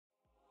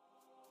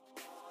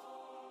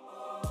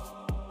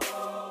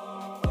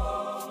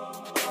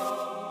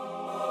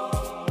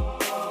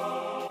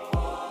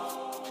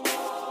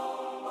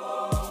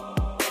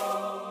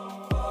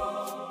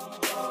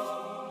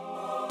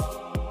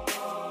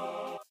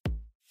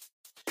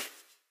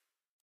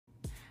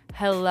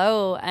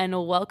Hello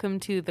and welcome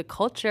to The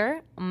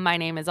Culture. My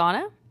name is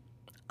Anna.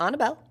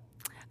 Annabelle.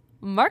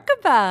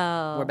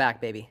 Markabelle. We're back,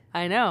 baby.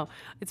 I know.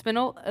 It's been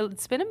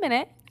a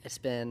minute. It's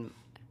been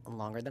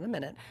longer than a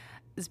minute.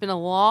 It's been a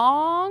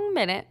long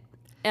minute.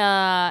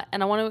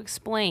 And I want to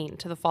explain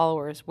to the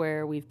followers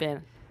where we've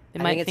been.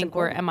 They might think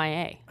we're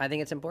MIA. I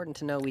think it's important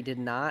to know we did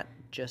not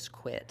just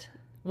quit.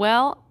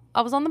 Well,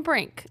 I was on the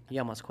brink. You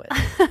almost quit.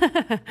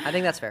 I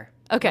think that's fair.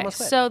 Okay,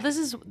 so this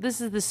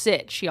is the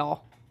sitch,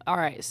 y'all. All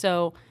right,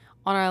 so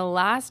on our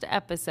last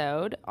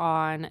episode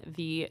on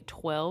the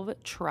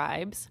 12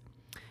 tribes,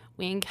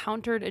 we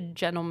encountered a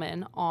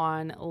gentleman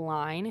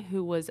online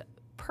who was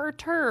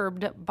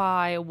perturbed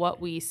by what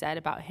we said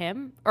about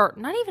him, or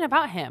not even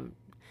about him,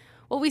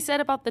 what we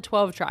said about the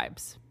 12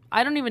 tribes.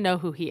 I don't even know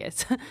who he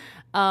is,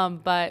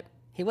 but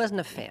he wasn't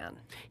a fan.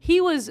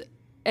 He was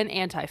an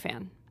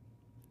anti-fan.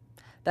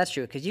 That's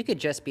true, because you could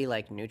just be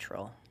like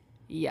neutral.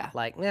 Yeah.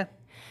 Like, eh.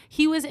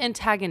 He was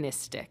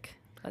antagonistic,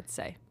 let's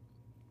say.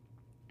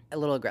 A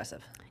little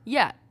aggressive.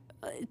 Yeah.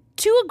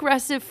 Too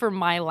aggressive for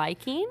my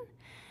liking,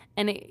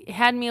 and it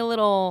had me a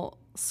little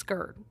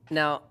scared.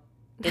 Now,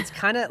 it's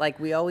kind of like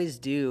we always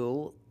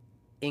do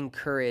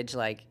encourage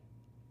like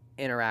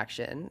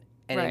interaction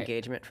and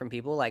engagement from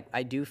people. Like,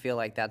 I do feel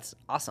like that's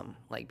awesome.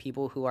 Like,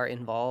 people who are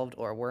involved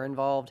or were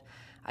involved,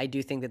 I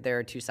do think that there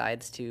are two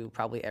sides to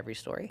probably every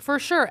story. For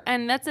sure.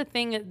 And that's the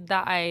thing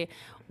that I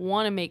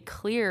want to make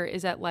clear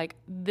is that, like,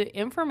 the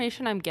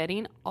information I'm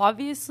getting,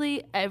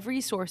 obviously every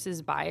source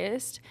is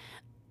biased,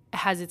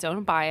 has its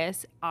own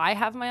bias. I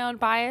have my own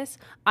bias.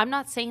 I'm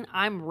not saying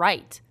I'm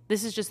right.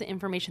 This is just the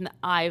information that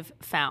I've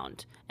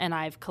found and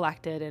I've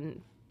collected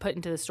and put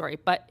into the story.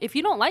 But if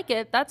you don't like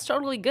it, that's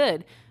totally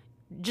good.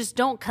 Just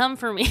don't come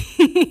for me.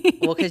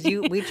 Well, because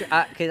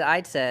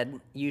I'd said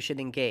you should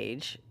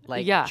engage,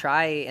 like,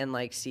 try and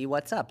like see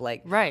what's up,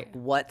 like,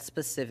 what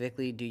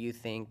specifically do you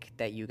think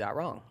that you got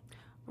wrong?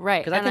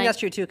 Right. Because I think that's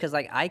true too. Because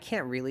like I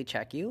can't really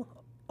check you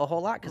a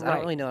whole lot because I don't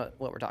really know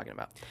what we're talking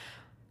about.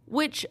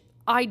 Which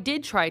I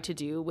did try to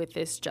do with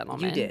this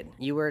gentleman. You did.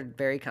 You were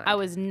very kind. I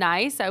was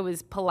nice. I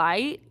was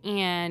polite,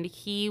 and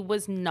he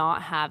was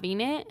not having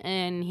it,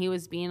 and he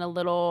was being a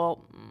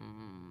little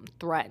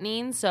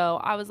threatening. So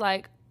I was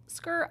like,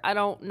 "Skirt, I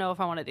don't know if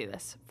I want to do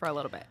this for a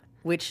little bit."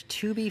 Which,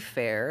 to be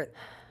fair,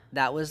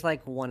 that was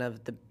like one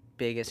of the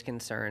biggest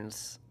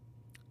concerns,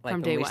 like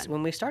from day one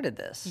when we started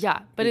this.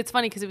 Yeah, but it's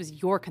funny because it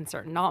was your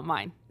concern, not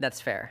mine. That's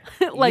fair.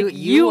 Like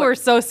you were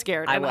so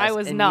scared, and I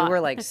was and not. You were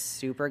like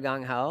super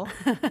gung ho,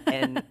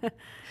 and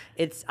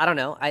I don't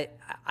know.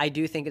 I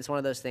do think it's one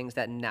of those things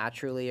that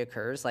naturally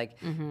occurs. Like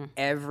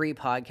every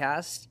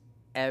podcast,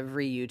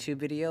 every YouTube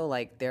video,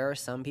 like there are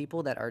some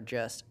people that are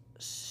just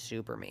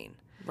super mean.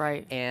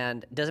 Right.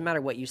 And it doesn't matter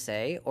what you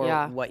say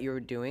or what you're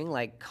doing,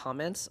 like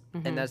comments.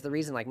 And that's the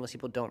reason, like, most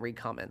people don't read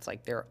comments.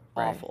 Like, they're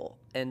awful.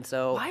 And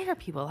so why are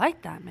people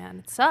like that, man?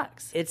 It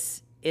sucks.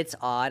 It's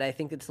odd. I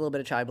think it's a little bit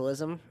of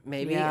tribalism,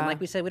 maybe. And like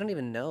we said, we don't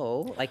even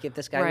know, like, if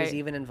this guy was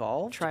even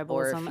involved. Tribalism,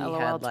 or if he LOL,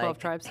 had, 12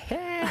 tribes.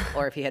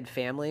 or if he had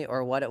family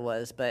or what it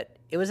was. But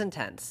it was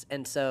intense.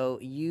 And so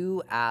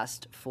you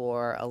asked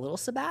for a little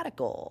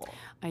sabbatical.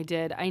 I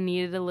did. I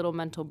needed a little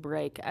mental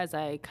break as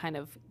I kind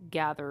of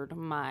gathered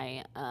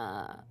my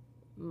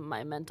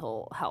my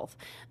mental health.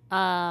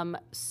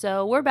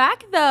 So we're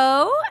back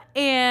though,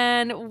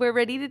 and we're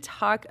ready to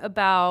talk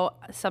about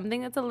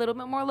something that's a little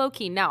bit more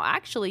low-key. Now,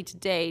 actually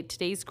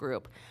today's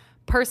group,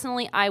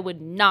 personally, I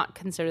would not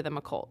consider them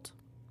a cult.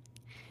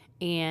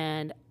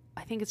 And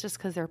I think it's just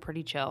because they're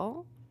pretty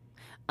chill.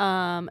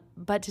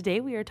 But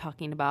today we are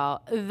talking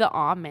about the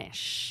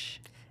Amish.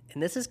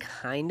 And this is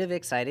kind of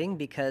exciting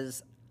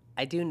because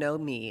I do know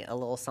a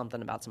little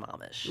something about some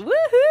Amish.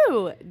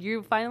 Woohoo!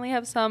 You finally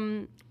have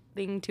something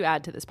to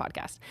add to this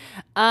podcast.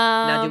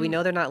 Now, do we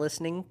know they're not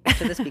listening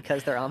to this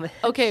because they're Amish?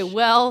 Okay,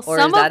 well, or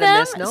some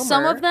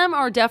of them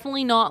are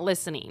definitely not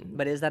listening.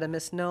 But is that a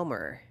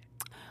misnomer?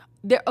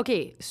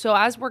 Okay, so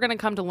as we're going to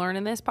come to learn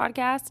in this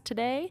podcast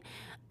today,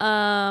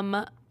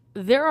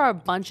 there are a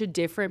bunch of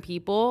different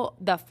people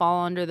that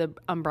fall under the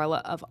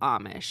umbrella of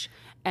Amish,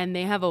 and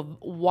they have a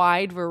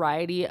wide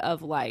variety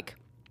of like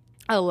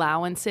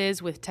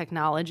allowances with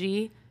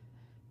technology.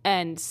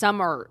 And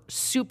some are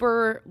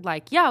super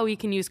like, yeah, we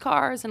can use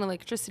cars and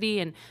electricity.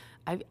 And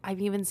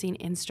I've even seen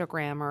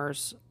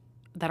Instagrammers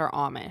that are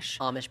Amish.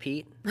 Amish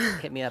Pete,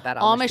 hit me up at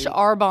Amish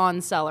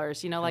Arbonne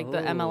sellers, like the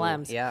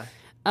MLMs. Yeah.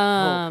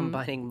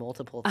 Combining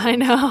multiple things. I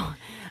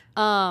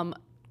know.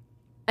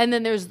 And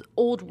then there's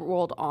old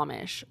world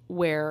Amish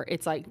where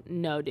it's like,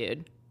 no,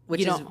 dude.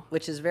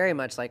 Which is very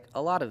much like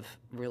a lot of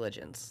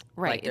religions.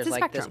 Right. Like, there's it's a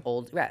like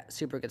spectrum. this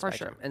super good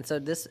spectrum. Sure. And so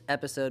this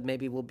episode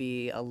maybe will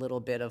be a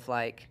little bit of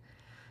like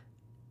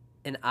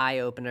an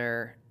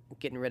eye-opener,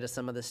 getting rid of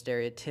some of the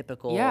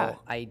stereotypical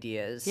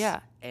ideas. Yeah.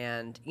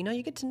 And,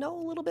 you get to know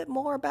a little bit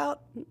more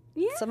about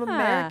some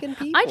American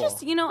people.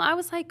 I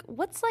was like,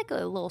 what's like a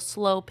little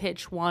slow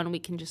pitch one we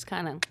can just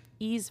kind of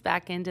ease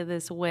back into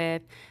this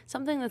with?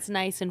 Something that's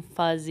nice and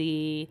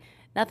fuzzy,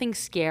 nothing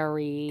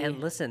scary. And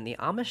listen, the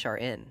Amish are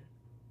in.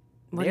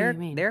 What do you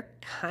mean? They're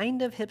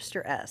kind of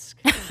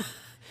hipster-esque.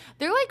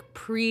 They're like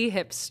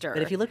pre-hipster.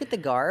 But if you look at the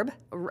garb,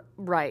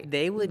 right.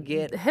 they would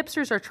get... The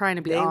hipsters are trying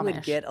to be They Amish.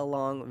 would get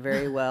along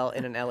very well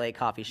in an LA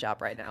coffee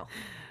shop right now.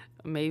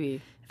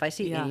 Maybe. If I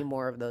see any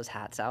more of those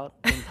hats out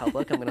in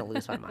public, I'm going to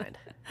lose my mind.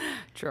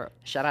 True.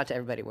 Shout out to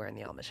everybody wearing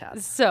the Amish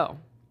hats. So,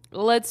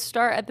 let's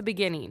start at the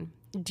beginning.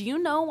 Do you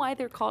know why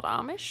they're called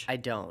Amish? I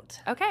don't.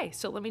 Okay,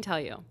 so let me tell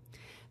you.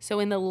 So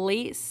in the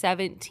late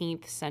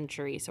 17th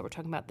century, so we're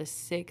talking about the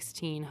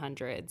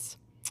 1600s,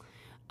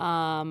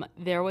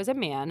 there was a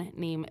man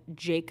named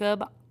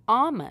Jacob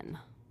Ammon,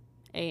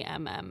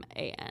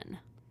 A-M-M-A-N,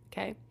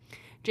 okay?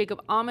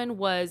 Jacob Ammon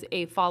was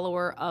a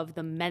follower of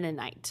the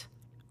Mennonite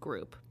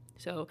group.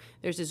 So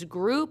there's this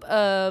group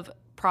of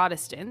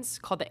Protestants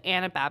called the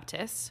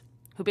Anabaptists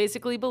who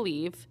basically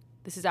believe,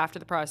 this is after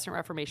the Protestant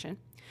Reformation,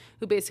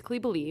 who basically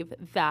believe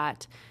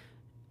that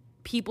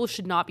people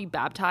should not be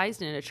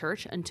baptized in a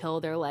church until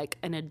they're like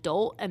an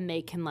adult and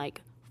they can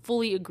like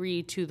fully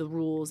agree to the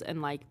rules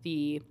and like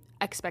the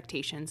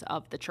expectations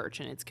of the church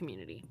and its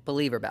community.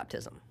 Believer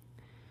baptism.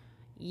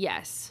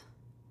 Yes.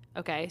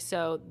 Okay,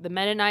 so the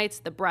Mennonites,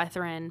 the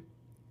Brethren,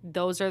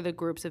 those are the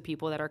groups of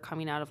people that are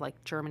coming out of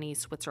like Germany,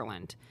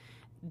 Switzerland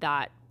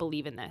that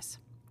believe in this.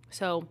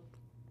 So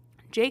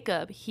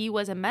Jacob, he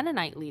was a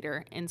Mennonite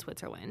leader in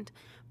Switzerland,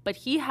 but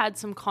he had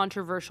some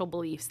controversial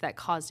beliefs that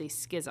caused a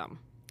schism.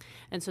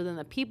 And so then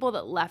the people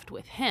that left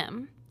with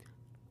him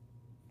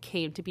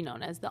came to be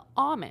known as the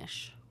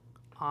Amish.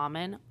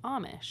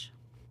 Amish.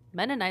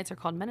 Mennonites are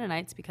called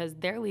Mennonites because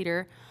their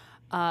leader's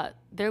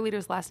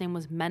last name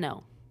was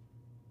Menno.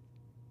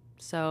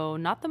 So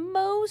not the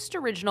most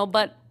original,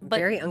 but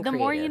very uncreative. The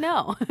more you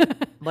know.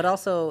 But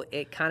also,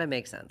 it kind of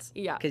makes sense.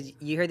 Yeah. Because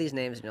you hear these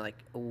names and you're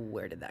like,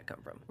 where did that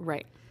come from?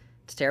 Right.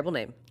 It's a terrible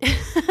name.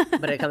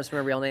 But it comes from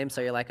a real name,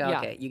 so you're like, oh,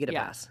 okay, you get a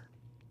pass.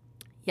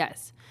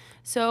 Yes.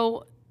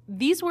 So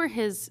these were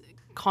his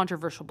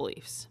controversial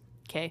beliefs,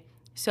 okay?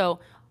 So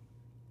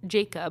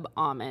Jacob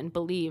Ammon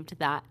believed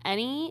that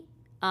any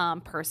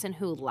person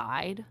who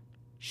lied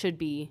should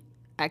be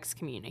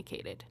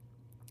excommunicated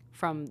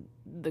from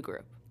the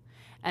group.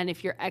 And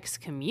if you're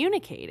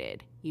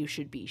excommunicated, you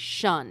should be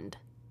shunned.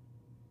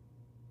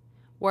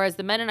 Whereas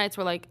the Mennonites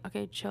were like,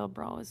 okay, chill,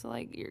 bro. It's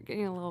like, you're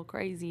getting a little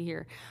crazy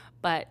here.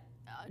 But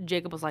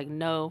Jacob was like,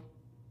 no,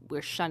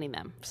 we're shunning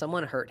them.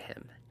 Someone hurt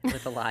him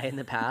with a lie in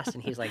the past,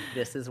 and he's like,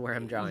 this is where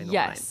I'm drawing the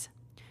line.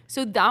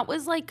 So that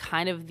was like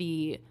kind of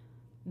the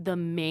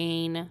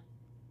main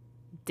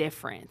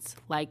difference.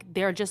 Like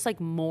they're just like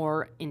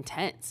more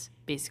intense,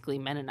 basically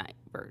Mennonite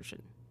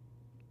version.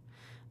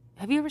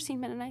 Have you ever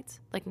seen Mennonites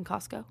like in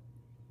Costco?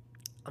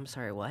 I'm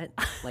sorry, what?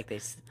 Like they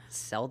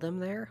sell them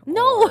there?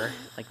 No. Or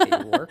like they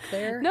work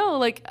there? No,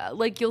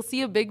 like you'll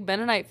see a big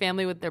Mennonite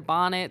family with their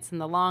bonnets and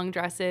the long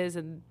dresses,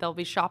 and they'll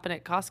be shopping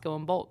at Costco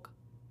in bulk.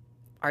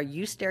 Are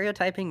you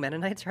stereotyping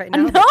Mennonites right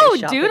now? No,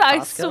 dude,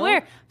 I swear.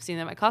 I've seen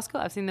them at Costco.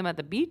 I've seen them at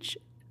the beach.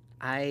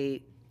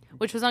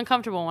 Which was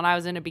uncomfortable when I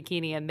was in a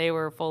bikini and they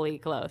were fully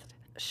clothed.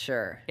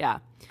 Sure. Yeah.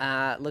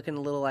 Looking a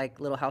little like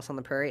Little House on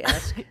the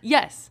Prairie-esque?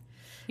 Yes.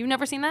 You've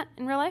never seen that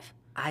in real life?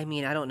 I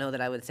mean, I don't know that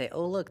I would say,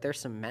 oh, look, there's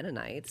some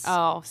Mennonites.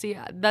 Oh, see,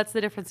 that's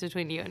the difference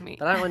between you and me.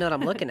 But I don't really know what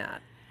I'm looking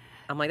at.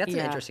 I'm like, that's an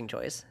interesting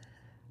choice.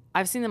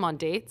 I've seen them on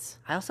dates.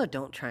 I also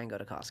don't try and go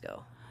to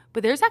Costco.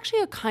 But there's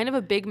actually a kind of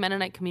a big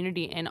Mennonite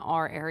community in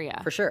our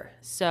area. For sure.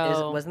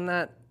 So wasn't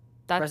that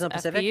that's Fresno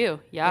Pacific? FPU.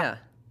 Yeah.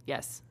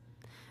 Yes.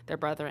 They're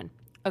brethren.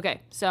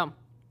 Okay, so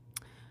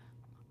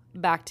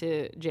back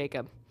to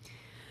Jacob.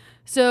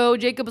 So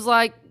Jacob was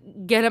like,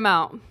 get him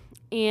out.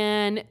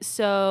 And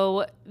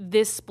so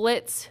this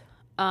splits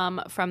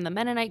from the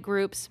Mennonite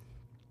groups,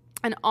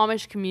 and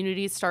Amish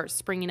communities start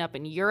springing up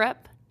in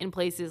Europe in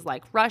places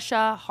like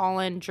Russia,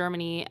 Holland,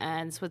 Germany,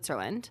 and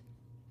Switzerland.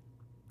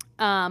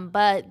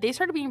 But they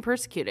started being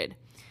persecuted.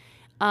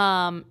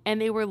 And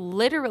they were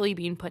literally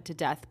being put to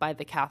death by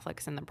the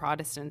Catholics and the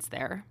Protestants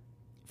there.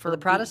 The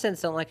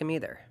Protestants don't like them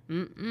either.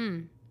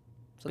 So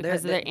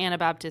because of their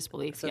Anabaptist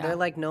beliefs. So they're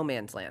like no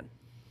man's land.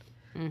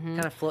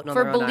 Kind of floating on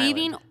For their own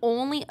believing island.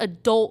 only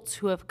adults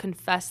who have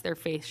confessed their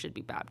faith should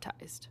be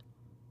baptized.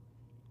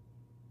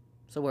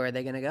 So where are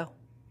they going to go?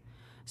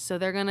 So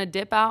they're going to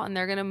dip out and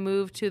they're going to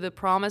move to the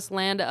promised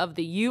land of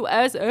the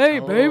USA,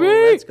 baby.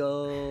 Let's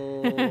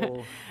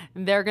go.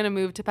 They're going to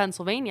move to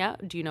Pennsylvania.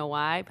 Do you know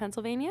why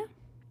Pennsylvania?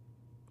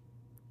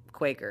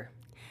 Quaker.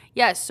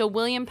 Yes. So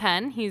William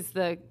Penn, he's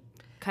the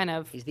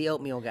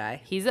oatmeal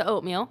guy. He's the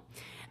oatmeal.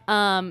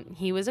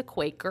 He was a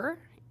Quaker,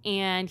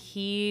 and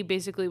he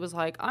basically was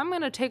like, I'm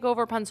going to take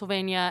over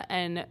Pennsylvania,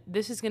 and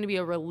this is going to be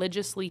a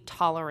religiously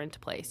tolerant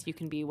place. You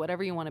can be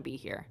whatever you want to be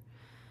here.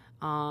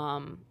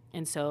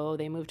 And so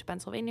they moved to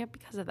Pennsylvania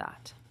because of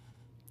that.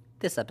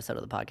 This episode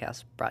of the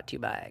podcast brought to you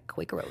by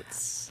Quaker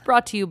Oats.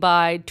 Brought to you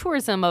by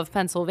Tourism of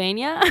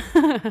Pennsylvania.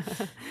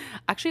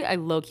 Actually, I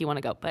low-key want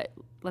to go, but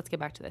let's get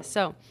back to this.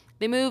 So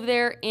they moved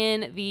there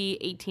in the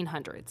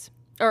 1800s.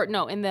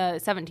 In the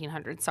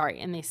 1700s, sorry.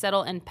 And they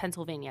settle in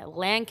Pennsylvania,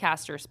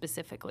 Lancaster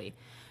specifically.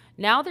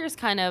 Now there's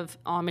kind of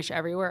Amish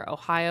everywhere: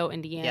 Ohio,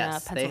 Indiana,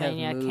 Yes,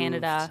 Pennsylvania,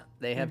 Canada.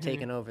 They have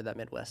taken over that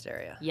Midwest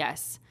area.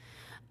 Yes.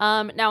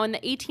 Now in the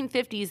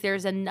 1850s,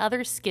 there's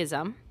another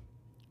schism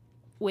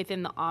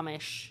within the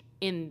Amish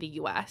in the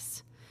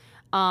U.S.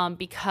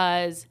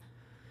 Because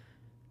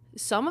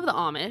some of the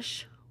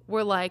Amish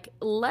were like,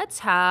 let's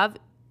have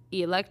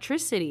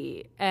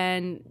electricity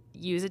and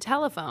use a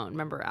telephone.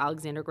 Remember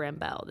Alexander Graham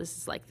Bell? This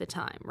is like the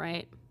time,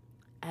 right?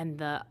 And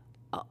the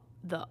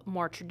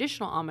more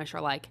traditional Amish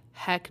are like,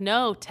 heck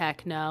no,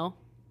 techno,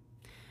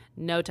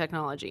 no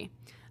technology.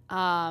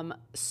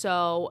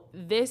 So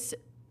this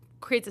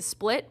creates a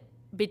split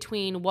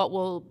between what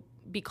will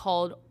be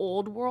called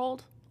Old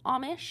World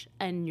Amish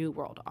and New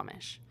World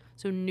Amish.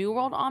 So New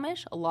World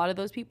Amish, a lot of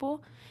those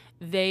people,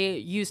 they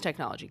use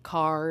technology,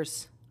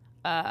 cars,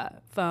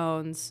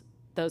 phones,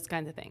 those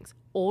kinds of things.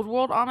 Old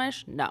World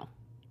Amish, no.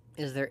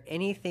 Is there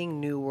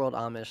anything New World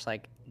Amish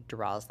like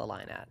draws the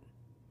line at?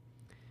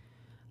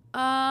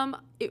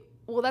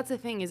 Well, that's the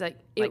thing is like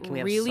it Can we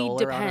have really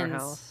solar on our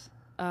depends. house?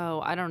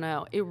 Oh, I don't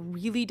know. It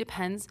really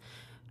depends.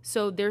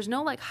 So there's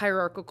no like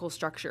hierarchical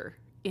structure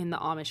in the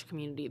Amish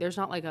community. There's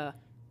not like a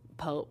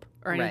pope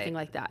or anything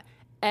like that.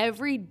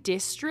 Every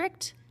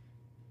district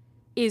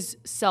is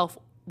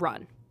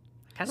self-run.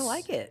 I kind of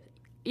like it.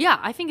 Yeah,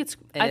 I think it's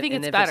And I think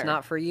and it's if better. it's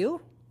not for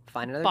you,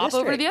 find another Pop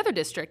district. over to the other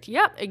district.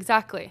 Yep,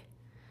 exactly.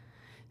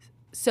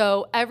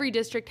 So every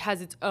district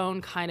has its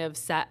own kind of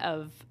set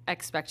of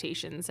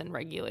expectations and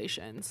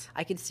regulations.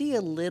 I could see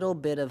a little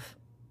bit of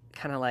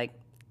kind of like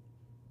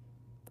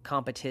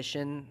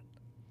competition,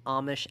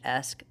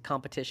 Amish-esque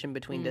competition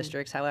between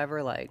districts.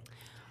 However, like,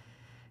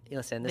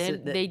 listen,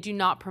 They do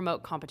not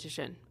promote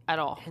competition at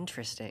all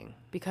interesting.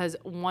 because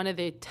one of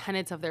the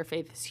tenets of their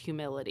faith is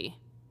humility.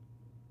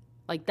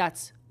 Like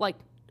that's like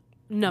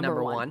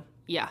number one.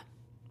 Yeah.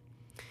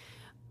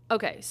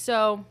 Okay,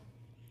 so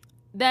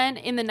then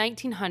in the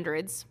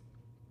 1900s,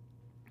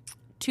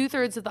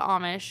 2/3 of the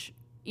Amish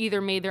either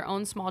made their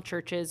own small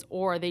churches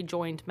or they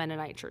joined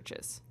Mennonite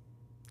churches.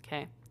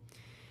 Okay.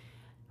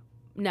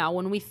 Now,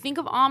 when we think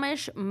of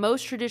Amish,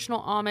 most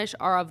traditional Amish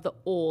are of the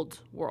old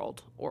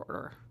world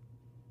order.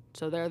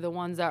 So they're the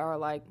ones that are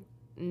like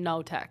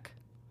no tech.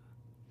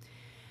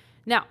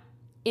 Now,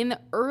 in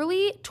the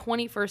early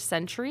 21st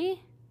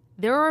century,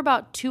 there were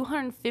about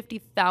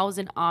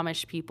 250,000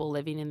 Amish people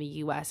living in the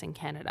U.S. and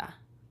Canada.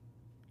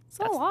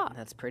 That's a lot.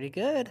 That's pretty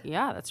good.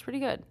 Yeah, that's pretty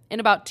good. In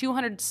about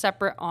 200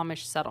 separate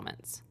Amish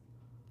settlements.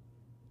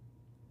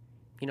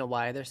 You know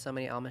why there's so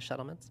many Amish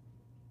settlements?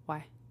 Why?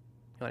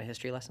 You want a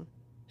history lesson?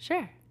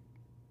 Sure.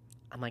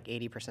 I'm like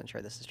 80%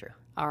 sure this is true.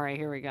 All right,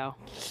 here we go.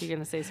 You're going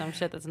to say some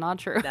shit that's not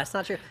true. That's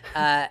not true.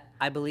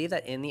 I believe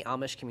that in the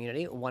Amish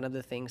community, one of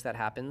the things that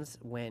happens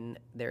when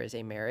there is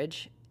a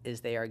marriage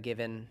is they are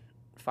given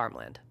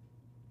farmland.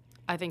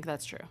 I think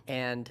that's true.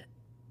 And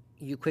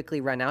you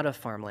quickly run out of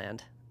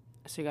farmland.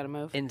 So you got to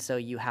move. And so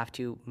you have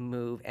to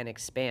move and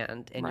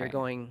expand. And you're Right.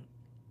 going,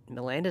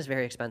 the land is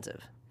very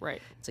expensive.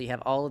 Right. So you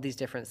have all of these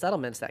different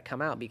settlements that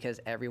come out because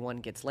everyone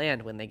gets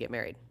land when they get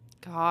married.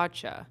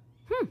 Gotcha.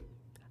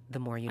 The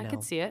more you know. I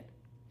could see it.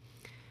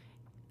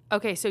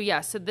 Okay, so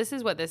so this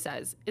is what this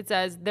says. It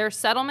says their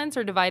settlements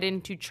are divided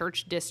into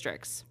church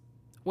districts,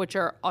 which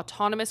are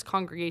autonomous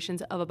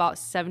congregations of about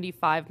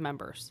 75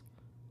 members.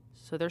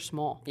 So they're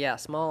small. Yeah,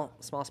 small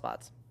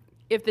spots.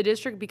 If the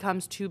district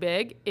becomes too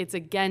big, it's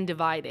again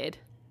divided.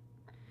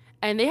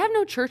 And they have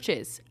no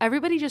churches.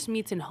 Everybody just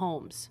meets in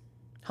homes.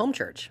 Home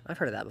church. I've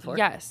heard of that before.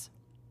 Yes.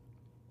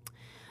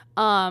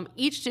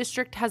 Each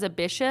district has a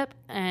bishop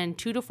and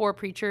 2 to 4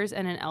 preachers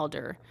and an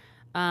elder.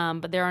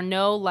 But there are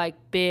no like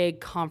big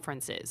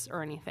conferences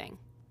or anything.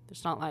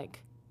 There's not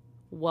like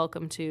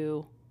welcome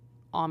to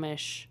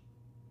Amish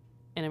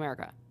in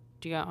America.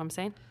 Do you get what I'm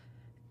saying?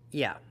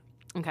 Yeah.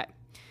 Okay.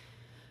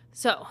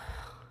 So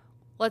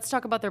let's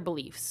talk about their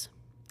beliefs.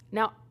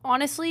 Now,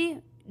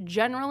 honestly,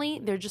 generally,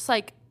 they're just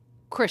like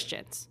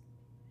Christians.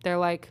 They're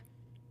like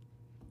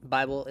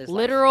Bible is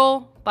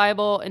literal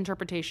Bible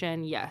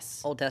interpretation.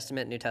 Yes. Old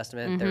Testament, New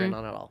Testament. They're in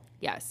on it all.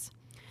 Yes.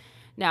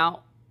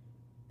 Now,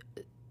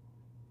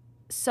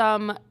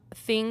 some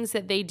things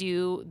that they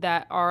do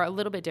that are a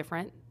little bit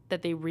different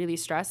that they really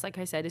stress, like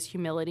I said, is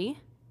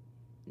humility.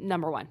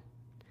 Number 1.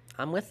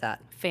 I'm with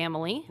that.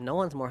 Family. No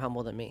one's more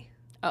humble than me.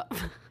 Oh.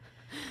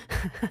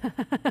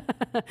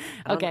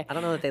 Okay. I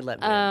don't know that they let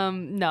me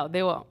in. No,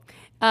 they won't.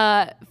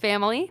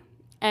 Family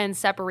and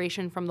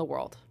separation from the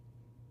world.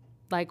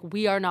 Like,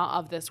 we are not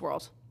of this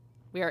world.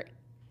 We are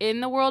in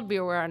the world, but we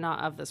are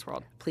not of this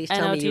world. Please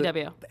tell me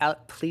NOTW.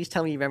 Please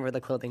tell me you remember the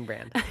clothing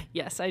brand.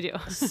 Yes, I do.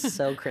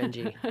 So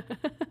cringy.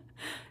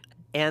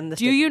 And the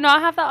Do you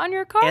not have that on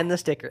your car? and the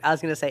sticker. I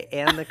was gonna say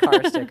and the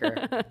car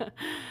sticker.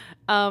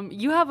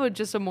 You have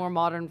just a more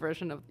modern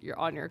version of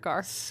on your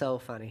car. So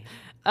funny.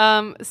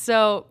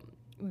 So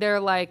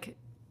they're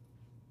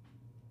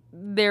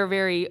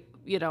very,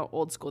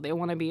 old school. They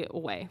want to be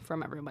away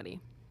from everybody.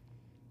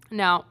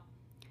 Now,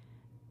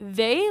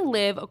 they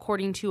live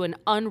according to an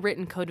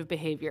unwritten code of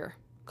behavior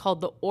called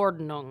the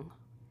Ordnung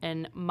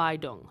and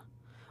Meidung,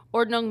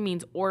 Ordnung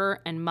means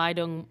order, and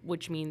Meidung,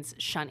 which means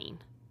shunning.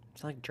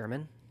 It's like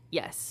German.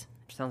 Yes.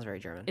 Sounds very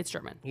German. It's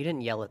German. You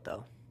didn't yell it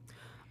though.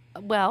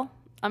 Well,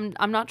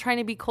 I'm not trying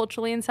to be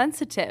culturally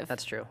insensitive.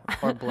 That's true.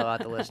 Or blow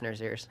out the listeners'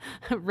 ears.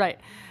 Right.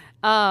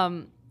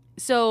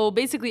 So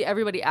basically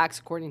everybody acts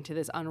according to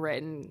this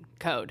unwritten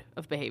code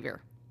of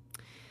behavior.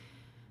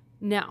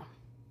 Now,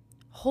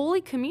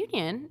 Holy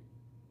Communion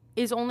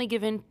is only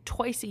given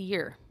twice a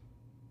year,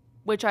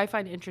 which I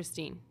find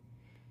interesting.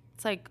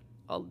 It's like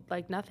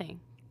nothing.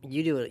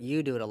 You do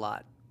it a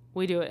lot.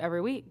 We do it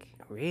every week.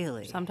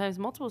 Really? Sometimes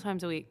multiple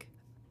times a week.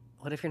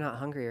 What if you're not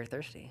hungry or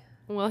thirsty?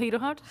 Well, you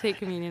don't have to take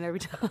communion every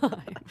time.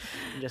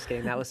 I'm just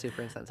kidding. That was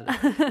super insensitive.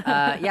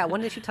 Yeah,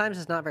 1 to 2 times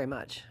is not very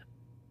much.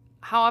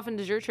 How often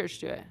does your church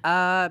do it?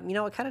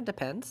 It kind of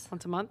depends.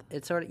 Once a month?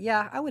 It's sort of,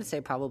 yeah, I would say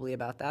probably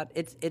about that.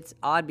 It's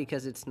odd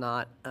because it's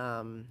not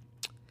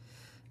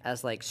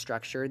as like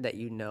structured that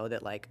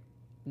that like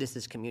this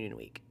is communion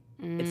week.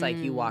 It's like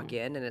you walk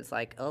in and it's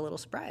like, oh, a little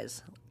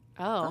surprise.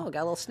 Oh,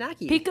 got a little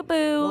snacky. Peekaboo.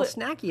 A little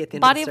snacky at the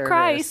end Body of the of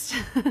service.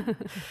 Christ.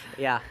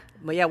 Yeah.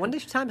 But yeah, 1 to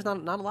 2 times not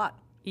a lot.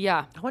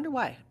 Yeah. I wonder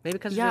why. Maybe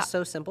because it's just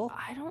so simple.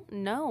 I don't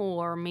know.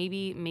 Or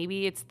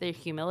maybe it's the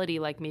humility.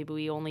 Like maybe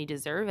we only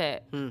deserve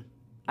it.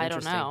 I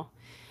don't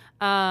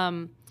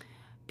know.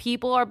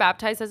 People are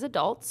baptized as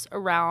adults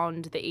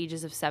around the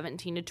ages of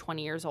 17 to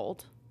 20 years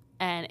old.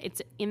 And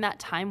it's in that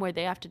time where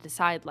they have to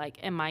decide, like,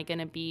 am I going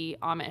to be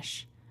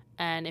Amish?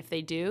 And if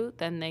they do,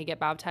 then they get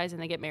baptized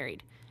and they get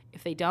married.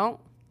 If they don't,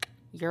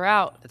 you're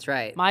out. That's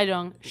right.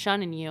 Meidung,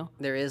 shunning you.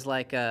 There is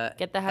like a...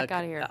 Get the heck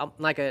out of here.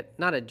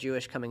 Not a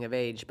Jewish coming of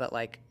age, but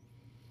like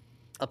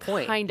a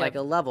point. Kind of. Like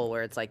a level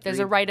where it's like... There's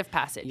a rite of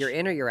passage. You're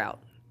in or you're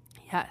out.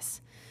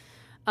 Yes.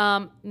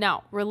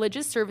 Now,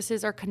 religious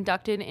services are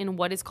conducted in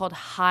what is called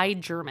High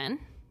German,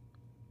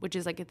 which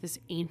is like this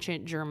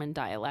ancient German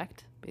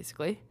dialect,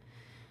 basically.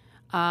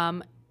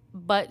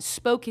 But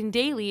spoken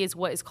daily is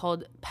what is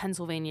called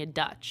Pennsylvania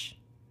Dutch.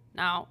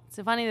 Now, it's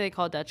funny they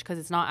call it Dutch because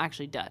it's not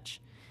actually Dutch.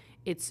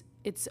 It's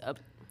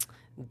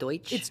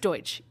Deutsch? It's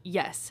Deutsch,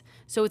 yes.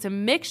 So it's a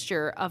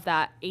mixture of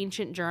that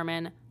ancient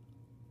German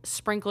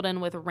sprinkled in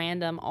with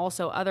random,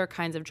 also other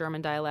kinds of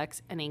German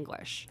dialects and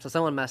English. So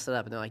someone messed it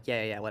up and they're like,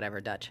 yeah,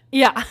 whatever, Dutch.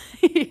 Yeah,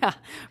 yeah.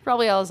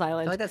 Probably Ellis I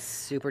Island. feel like that's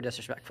super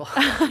disrespectful.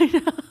 I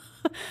know.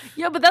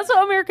 Yeah, but that's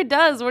what America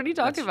does. What are you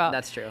talking about?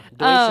 That's true.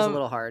 Deutsch is a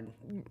little hard.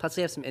 Plus,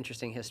 we have some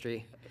interesting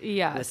history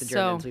with the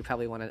Germans. We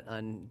probably want to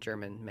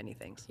un-German many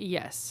things.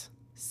 Yes.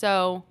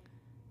 So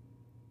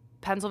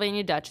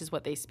Pennsylvania Dutch is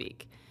what they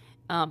speak.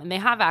 And they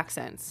have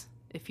accents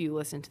if you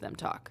listen to them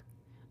talk.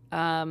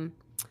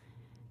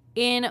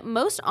 In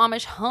most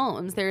Amish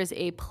homes, there is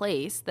a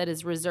place that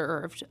is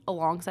reserved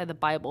alongside the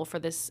Bible for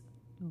this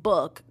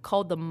book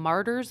called the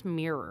Martyr's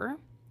Mirror,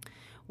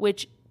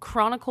 which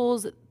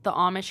chronicles the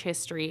Amish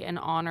history and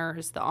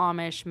honors the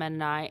Amish,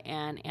 Mennonite,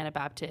 and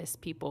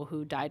Anabaptist people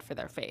who died for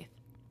their faith.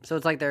 So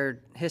it's like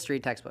their history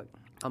textbook,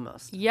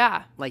 almost.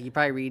 Yeah. Like you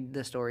probably read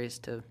the stories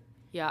to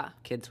Yeah.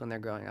 kids when they're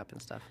growing up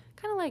and stuff.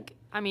 Kind of like,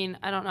 I mean,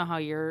 I don't know how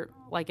you're,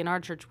 like in our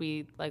church,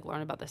 we like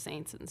learn about the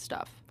saints and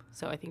stuff.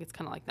 So I think it's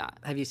kind of like that.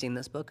 Have you seen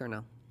this book or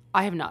no?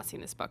 I have not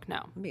seen this book, no.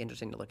 It'd be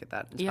interesting to look at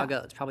that. Yeah.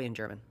 It's probably in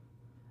German.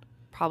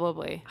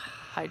 Probably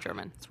High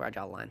German. That's where I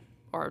draw the line.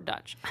 Or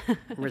Dutch.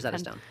 Rosetta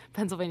Stone.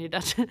 Pennsylvania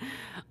Dutch.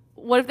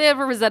 What if they have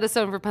a Rosetta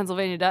Stone for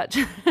Pennsylvania Dutch?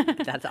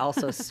 That's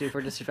also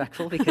super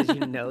disrespectful because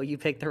you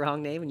picked the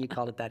wrong name and you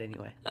called it that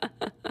anyway.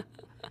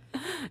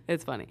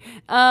 It's funny.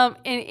 In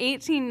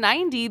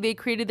 1890, they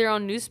created their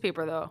own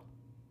newspaper, though,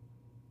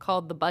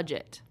 called The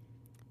Budget,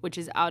 which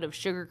is out of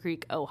Sugar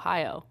Creek,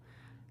 Ohio.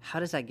 How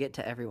does that get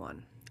to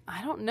everyone?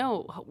 I don't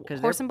know.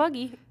 Horse and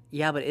buggy.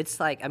 Yeah, but it's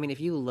like, I mean, if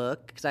you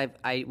look, because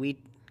we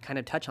kind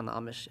of touch on the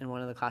Amish in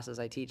one of the classes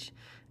I teach,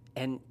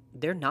 and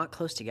they're not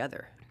close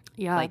together.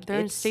 Yeah, like they're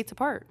in states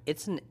apart.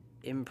 It's an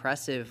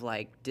impressive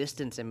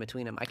distance in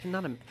between them.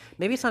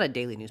 Maybe it's not a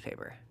daily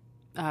newspaper.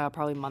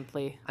 Probably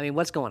monthly. I mean,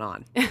 what's going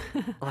on?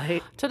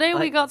 Today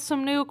we got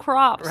some new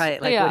crops.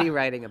 Right, what are you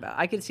writing about?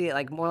 I could see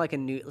it more like a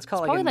new. Let's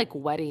call it probably like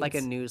weddings, like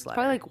a newsletter.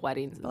 Probably like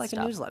weddings, and like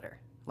stuff. A newsletter,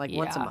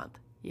 once a month.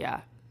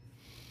 Yeah.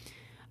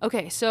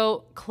 Okay,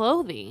 so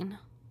clothing.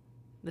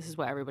 This is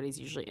what everybody's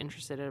usually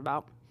interested in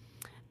about.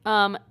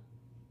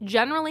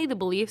 Generally, the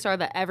beliefs are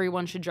that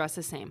everyone should dress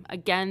the same.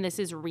 Again, this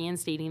is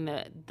reinstating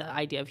the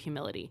idea of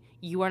humility.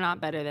 You are not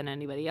better than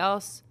anybody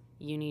else.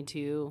 You need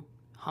to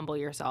humble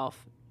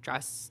yourself,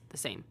 dress the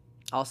same.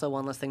 Also,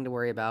 one less thing to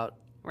worry about.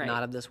 Right.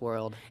 Not of this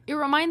world. It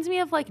reminds me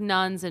of like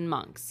nuns and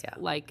monks.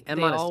 Yeah.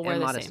 They all wear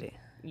the same.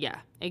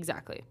 Yeah,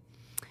 exactly.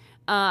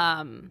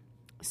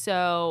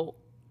 So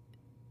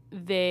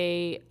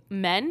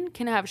men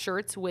can have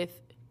shirts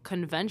with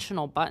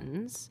conventional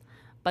buttons,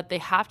 but they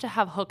have to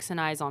have hooks and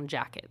eyes on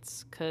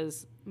jackets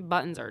because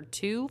buttons are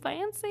too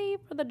fancy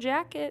for the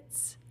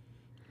jackets.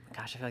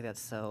 Gosh, I feel like that's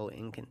so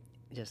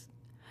just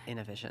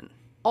inefficient.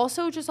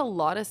 Also, just a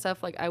lot of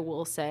stuff, I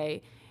will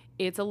say,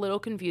 it's a little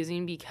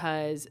confusing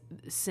because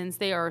since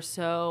they are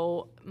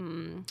so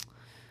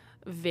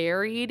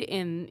varied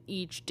in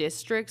each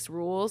district's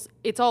rules.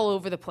 It's all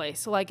over the place.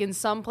 So like in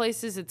some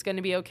places it's going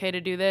to be okay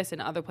to do this, in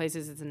other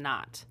places it's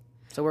not.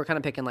 So we're kind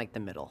of picking like the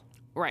middle.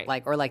 Right.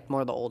 Like, or like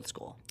more the old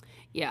school.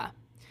 Yeah.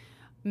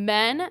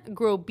 Men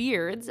grow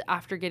beards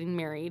after getting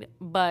married,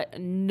 but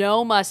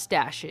no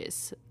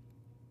mustaches.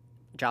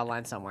 Draw a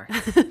line somewhere.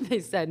 They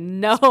said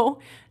no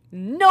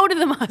to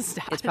the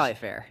mustache. It's probably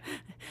fair.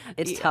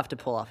 It's tough to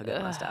pull off a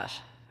good mustache.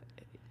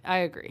 I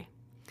agree.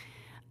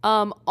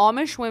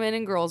 Amish women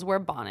and girls wear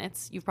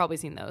bonnets. You've probably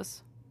seen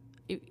those.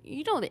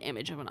 You know the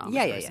image of an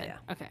Amish person. Yeah.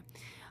 Okay.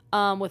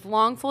 With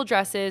long full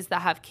dresses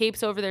that have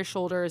capes over their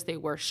shoulders. They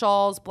wear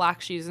shawls,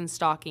 black shoes, and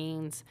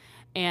stockings.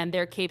 And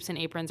their capes and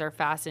aprons are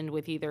fastened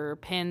with either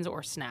pins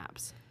or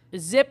snaps.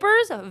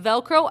 Zippers,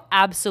 Velcro,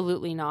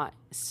 absolutely not.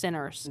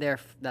 Sinners.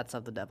 That's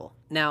of the devil.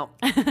 Now,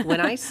 when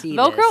I see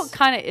Velcro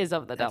kind of is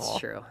of the devil. That's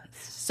true.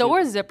 So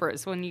are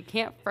zippers when you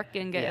can't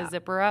frickin' get a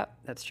zipper up.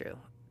 That's true.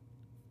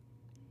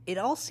 It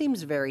all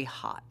seems very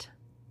hot.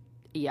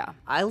 Yeah.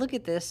 I look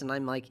at this and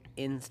I'm like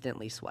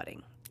instantly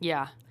sweating.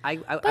 Yeah. I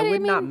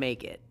would not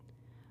make it.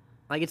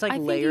 Like it's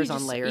like layers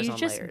on layers on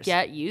layers. You just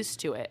get used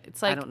to it.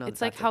 It's like I don't know it's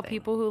that like that's a how thing.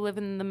 people who live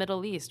in the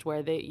Middle East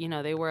where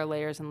they wear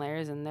layers and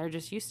layers and they're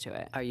just used to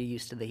it. Are you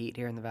used to the heat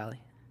here in the valley?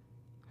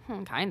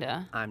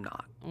 Kinda. I'm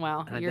not.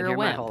 Well, And I've you're been here a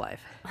my whole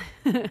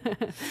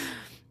wimp.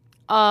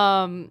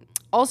 life.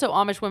 Also,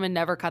 Amish women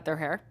never cut their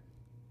hair.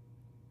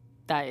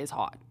 That is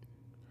hot.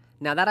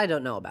 Now that I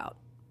don't know about.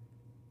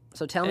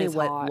 So tell me It's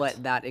hot.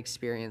 what that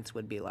experience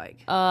would be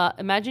like.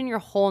 Imagine your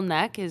whole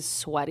neck is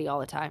sweaty all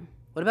the time.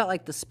 What about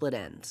like the split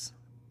ends?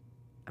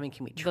 I mean,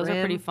 can we trim? Those are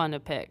pretty fun to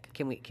pick.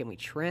 Can we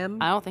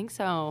trim? I don't think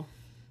so.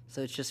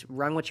 So it's just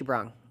rung what you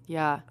brung.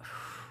 Yeah.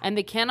 And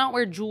they cannot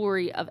wear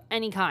jewelry of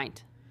any kind.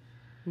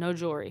 No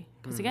jewelry.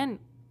 Because again,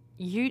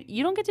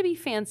 you don't get to be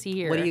fancy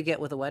here. What do you get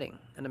with a wedding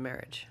and a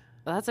marriage?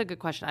 Well, that's a good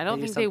question. I don't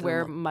Maybe think they something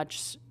wear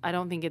much. I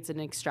don't think it's an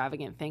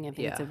extravagant thing. I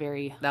think it's a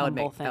very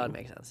humble thing. That would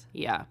make sense.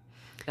 Yeah.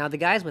 Now the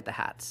guys with the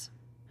hats,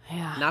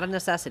 Yeah. not a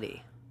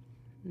necessity,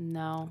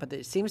 No. but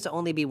there seems to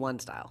only be one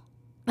style.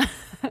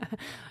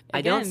 I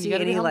Again, don't you see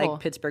gotta be any humble.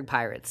 like Pittsburgh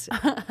Pirates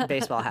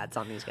baseball hats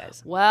on these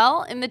guys.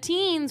 Well, in the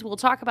teens, we'll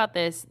talk about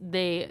this.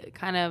 They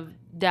kind of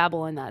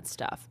dabble in that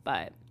stuff,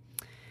 but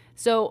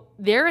so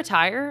their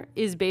attire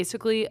is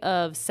basically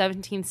of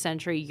 17th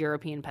century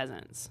European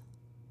peasants.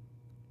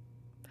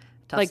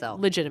 Tough like sell.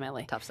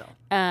 legitimately. Tough sell.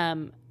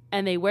 And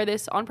they wear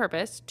this on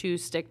purpose to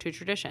stick to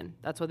tradition.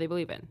 That's what they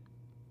believe in.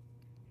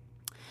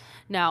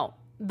 Now,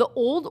 the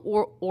old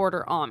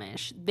order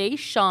Amish, they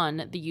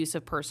shun the use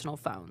of personal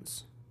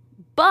phones.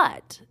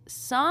 But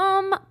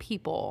some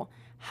people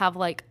have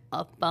like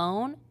a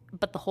phone,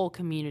 but the whole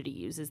community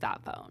uses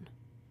that phone.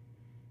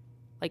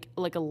 Like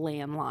a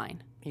landline.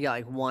 You got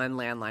like one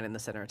landline in the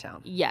center of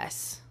town.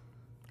 Yes.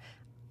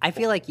 I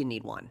feel like you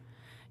need one.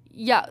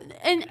 Yeah,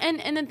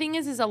 and the thing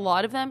is a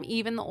lot of them,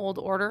 even the old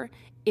order,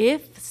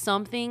 if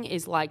something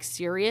is like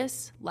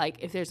serious, like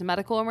if there's a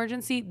medical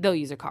emergency, they'll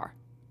use a car.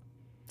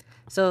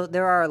 So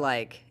there are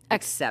like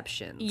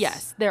exceptions.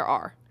 Yes, there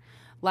are.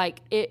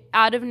 Like it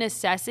out of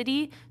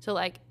necessity. So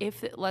like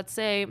if let's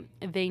say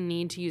they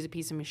need to use a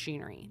piece of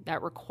machinery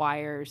that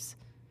requires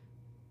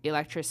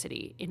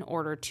electricity in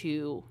order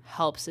to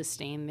help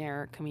sustain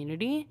their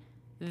community,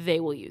 they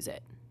will use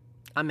it.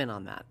 I'm in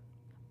on that.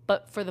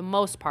 But for the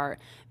most part,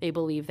 they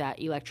believe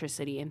that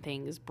electricity and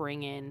things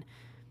bring in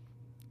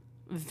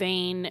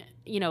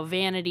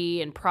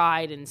vanity and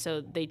pride, and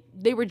so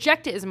they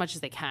reject it as much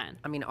as they can.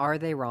 I mean, are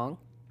they wrong?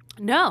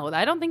 No,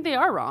 I don't think they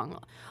are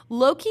wrong.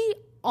 Low-key,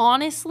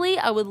 honestly,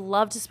 I would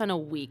love to spend a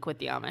week with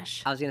the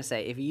Amish. I was going to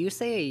say, if you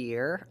say a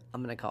year,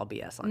 I'm going to call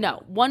BS on you.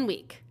 No, 1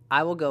 week.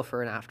 I will go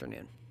for an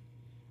afternoon.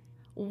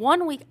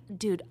 1 week.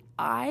 Dude,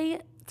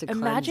 It's a imagine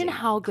cleansing.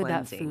 how good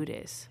Cleansing. that food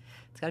is.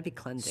 It's got to be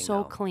cleansing. So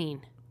though.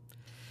 clean.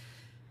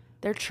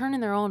 They're churning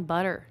their own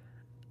butter.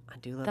 I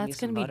do love me That's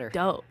some going to butter. be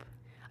dope.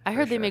 I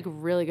heard they sure. make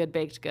really good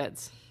baked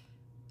goods.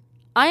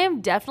 I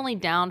am definitely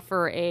down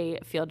for a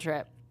field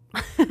trip.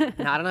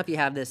 Now, I don't know if you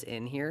have this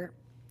in here,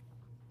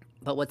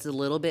 but what's a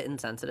little bit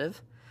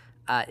insensitive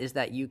is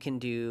that you can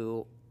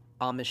do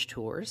Amish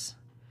tours.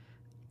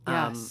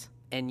 Yes.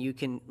 And you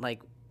can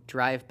like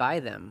drive by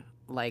them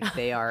like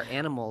they are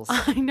animals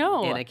I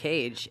know. in a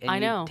cage, and I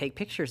you know. take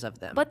pictures of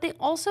them. But they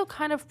also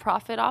kind of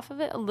profit off of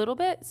it a little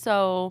bit.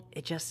 So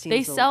it just seems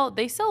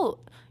they sell.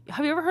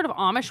 Have you ever heard of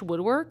Amish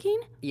woodworking?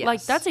 Yes.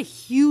 Like that's a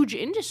huge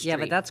industry. Yeah,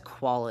 but that's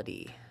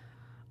quality.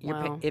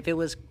 Wow. If it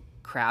was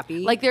crappy,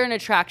 like they're an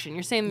attraction.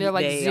 You're saying they're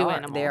like zoo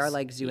animals. They are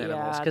like zoo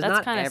animals Yeah, because that's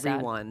not kinda sad.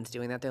 everyone's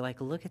doing that. They're like,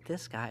 look at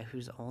this guy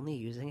who's only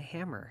using a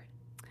hammer.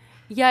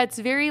 Yeah, it's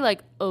very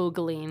like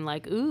ogling.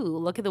 Like, ooh,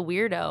 look at the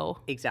weirdo.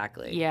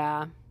 Exactly.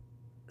 Yeah.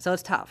 So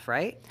it's tough,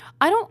 right?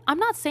 I'm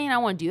not saying I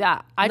want to do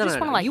that. I just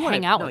want to like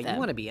hang out with them. You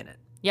want to be in it.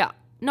 Yeah.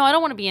 No, I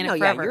don't want to be in it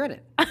forever. Yeah, you're in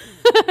it.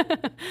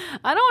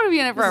 I don't want to be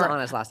in it This is forever.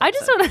 honest last I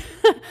just want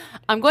to.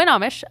 I'm going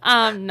Amish.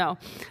 No,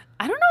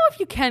 I don't know if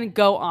you can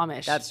go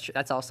Amish.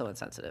 That's also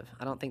insensitive.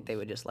 I don't think they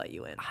would just let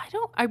you in.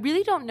 I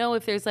really don't know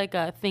if there's like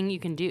a thing you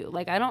can do.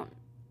 Like I don't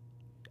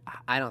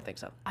I don't think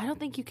so. I don't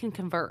think you can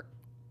convert.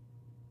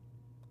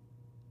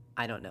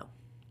 I don't know.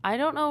 I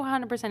don't know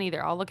 100%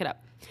 either. I'll look it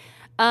up.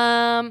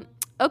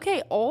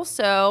 Okay,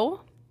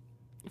 also,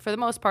 for the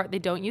most part, they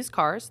don't use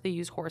cars. They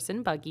use horse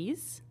and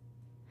buggies.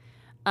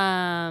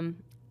 And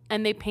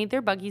they paint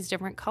their buggies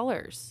different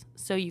colors.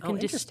 So you can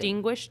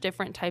distinguish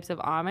different types of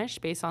Amish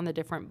based on the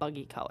different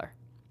buggy color.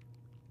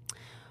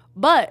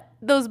 But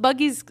those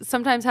buggies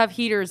sometimes have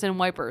heaters and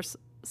wipers.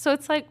 So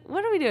it's like,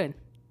 what are we doing?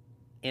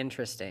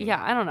 Interesting.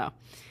 Yeah, I don't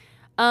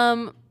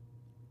know.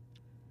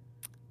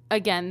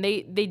 Again,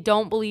 they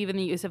don't believe in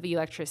the use of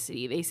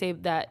electricity. They say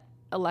that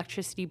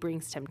electricity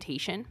brings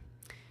temptation.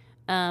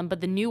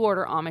 But the New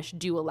Order Amish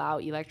do allow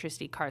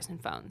electricity, cars,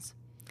 and phones.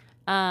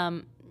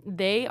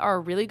 They are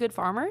really good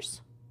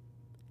farmers.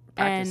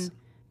 Practice. And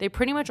they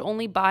pretty much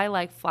only buy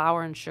like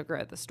flour and sugar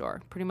at the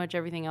store. Pretty much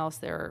everything else,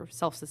 they're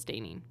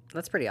self-sustaining.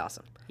 That's pretty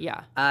awesome.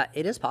 Yeah.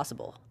 It is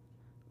possible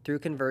through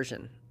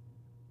conversion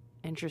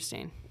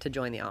Interesting. to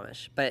join the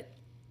Amish, but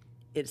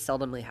it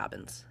seldomly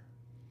happens.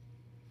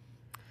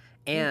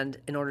 And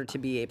in order to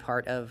be a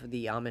part of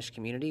the Amish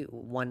community,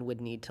 one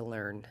would need to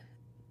learn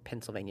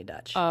Pennsylvania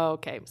Dutch. Oh,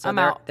 okay. So I'm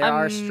there, out. there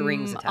are I'm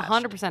strings attached.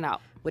 100%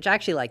 out. Which I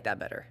actually like that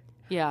better.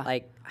 Yeah.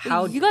 Like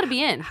how you got to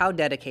be in. How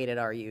dedicated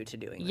are you to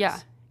doing this? Yeah.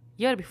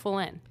 You got to be full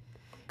in.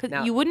 Because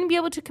Now- you wouldn't be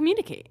able to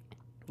communicate.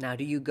 Now,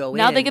 do you go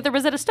Now in? they get the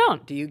Rosetta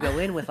Stone. Do you go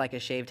in with like a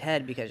shaved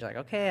head because you're like,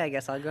 okay, I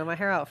guess I'll grow my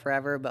hair out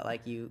forever, but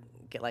like you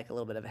get like a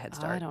little bit of a head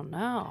start? I don't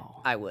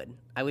know. I would.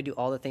 I would do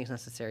all the things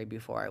necessary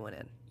before I went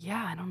in.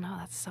 Yeah, I don't know.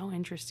 That's so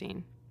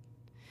interesting.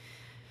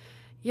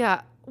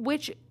 Yeah,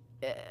 which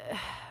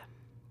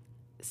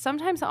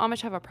sometimes the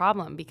Amish have a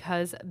problem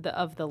because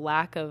of the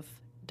lack of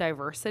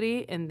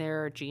diversity in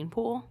their gene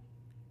pool.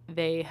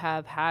 They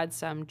have had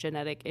some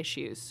genetic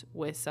issues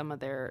with some of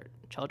their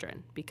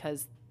children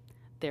because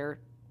they're...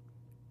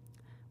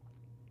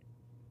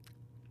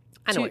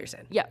 I know what you're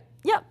saying. Yeah.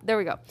 Yeah, there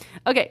we go.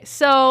 Okay,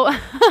 so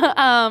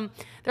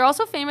they're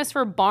also famous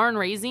for barn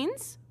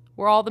raisings,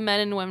 where all the men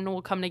and women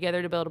will come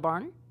together to build a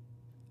barn.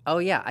 Oh,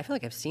 yeah. I feel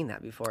like I've seen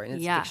that before, and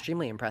it's Yeah.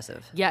 extremely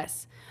impressive.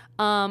 Yes.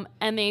 And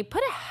they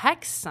put a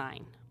hex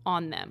sign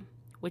on them,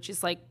 which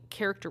is like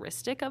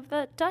characteristic of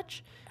the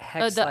Dutch.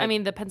 Hex,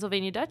 the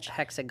Pennsylvania Dutch.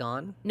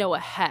 Hexagon? No, a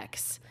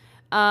hex.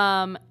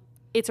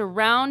 It's a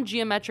round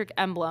geometric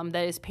emblem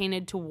that is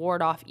painted to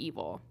ward off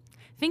evil.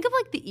 Think of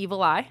like the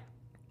evil eye,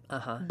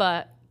 Uh-huh.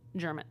 but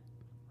German.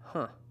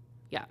 Huh.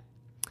 Yeah.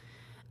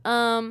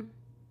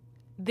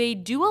 They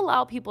do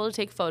allow people to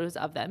take photos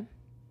of them,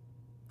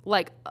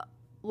 like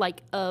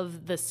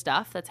of the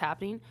stuff that's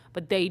happening,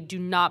 but they do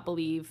not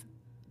believe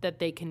that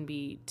they can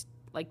be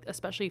like,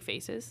 especially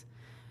faces,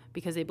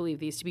 because they believe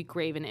these to be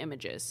graven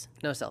images.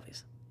 No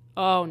selfies.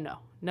 Oh no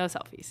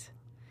selfies.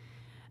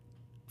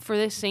 For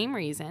the same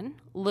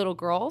reason, little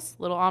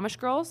Amish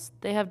girls,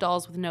 they have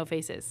dolls with no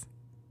faces.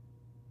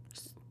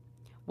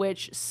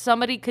 Which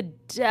somebody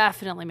could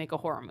definitely make a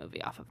horror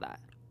movie off of that.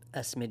 A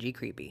smidgy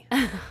creepy,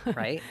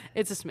 right?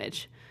 It's a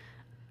smidge.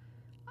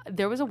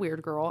 There was a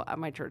weird girl at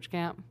my church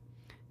camp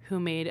who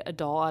made a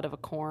doll out of a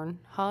corn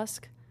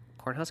husk.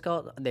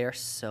 Cornhusker, they're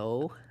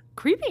so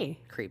Creepy.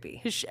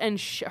 creepy.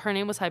 Her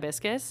name was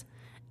Hibiscus,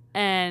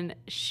 and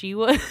she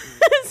was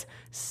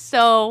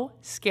so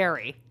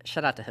scary.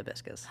 Shout out to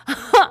Hibiscus.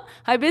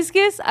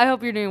 Hibiscus, I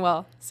hope you're doing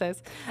well,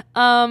 sis.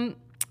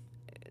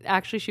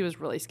 Actually, she was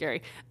really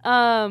scary.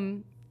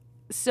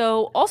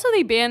 So also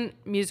they ban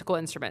musical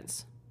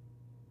instruments.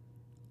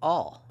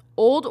 All.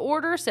 Old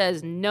order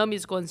says no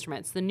musical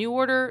instruments. The new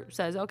order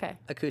says, okay,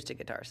 Acoustic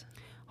guitars.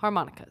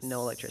 harmonicas.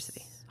 No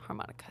electricity.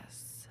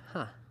 Harmonicas.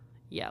 Huh.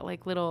 Yeah,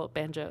 like little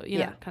banjo, you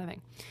Yeah. know, kind of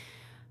thing.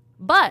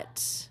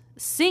 But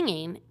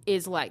singing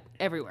is like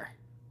everywhere.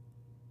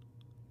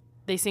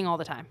 They sing all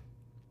the time.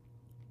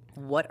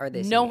 What are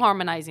they No singing?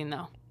 harmonizing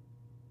though.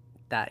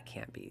 That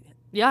can't be.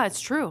 Yeah,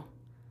 it's true.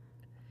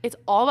 It's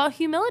all about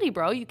humility,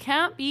 bro. You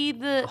can't be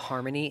the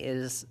Harmony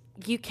is...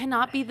 you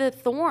cannot be the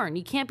thorn.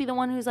 You can't be the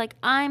one who's like,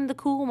 I'm the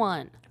cool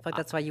one. I feel like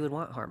that's why you would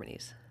want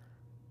harmonies.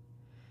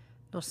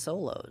 No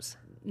solos.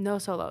 No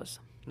solos.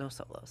 No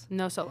solos.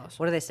 No solos.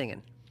 What are they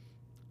singing?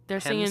 They're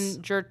Hymns?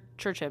 singing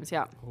church hymns,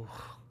 yeah.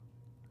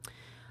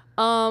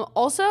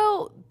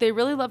 Also, they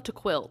really love to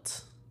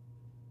quilt.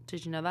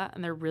 Did you know that?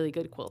 And they're really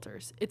good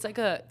quilters. It's like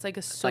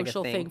a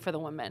social thing. thing for the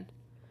women,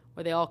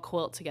 where they all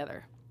quilt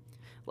together.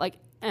 Like,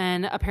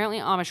 and apparently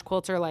Amish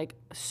quilts are like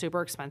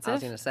super expensive. I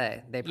was going to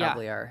say, they Yeah.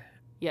 probably are.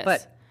 Yes.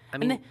 But, I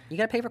mean, they- you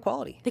got to pay for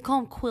quality. They call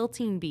them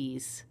quilting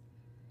bees.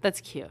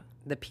 That's cute.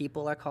 The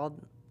people are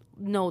called...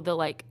 No,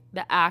 the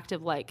act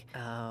of like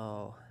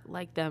Oh.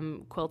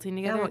 them quilting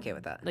Yeah, together. I'm okay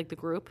with that. Like the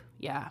group.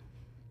 Yeah.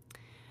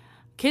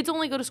 Kids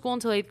only go to school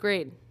until 8th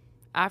grade.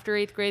 After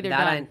 8th grade, they're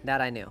done. That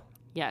I knew.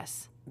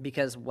 Yes.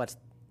 Because what's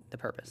the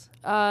purpose?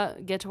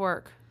 Get to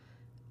work.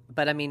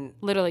 But, I mean,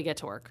 Literally get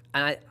to work.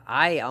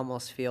 I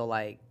almost feel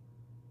like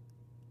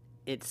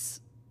it's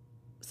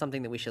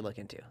something that we should look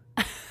into.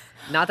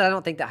 Not that I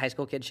don't think that high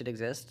school kids should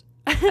exist.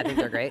 I think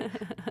they're great.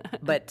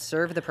 But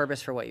serve the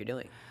purpose for what you're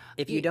doing.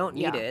 If you don't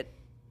need Yeah. it,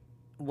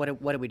 what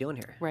are we doing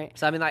here? Right.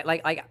 So, I mean,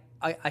 like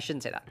I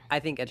shouldn't say that. I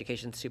think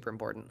education's super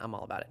important. I'm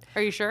all about it.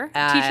 Are you sure?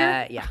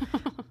 Teacher? Yeah.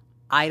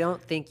 I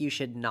don't think you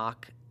should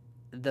knock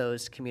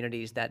those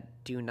communities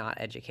that do not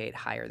educate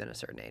higher than a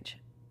certain age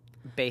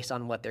based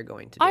on what they're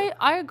going to do.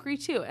 I agree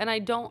too. And I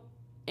don't,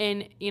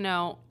 and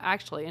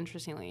actually,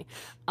 interestingly,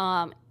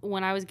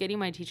 when I was getting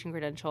my teaching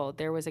credential,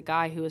 there was a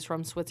guy who was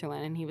from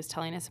Switzerland, and he was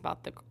telling us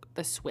about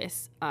the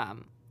Swiss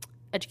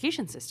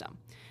education system.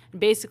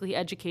 Basically,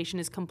 education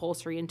is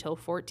compulsory until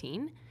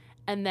 14.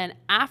 And then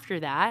after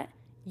that,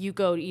 you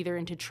go either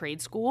into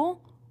trade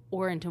school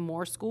or into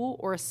more school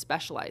or a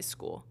specialized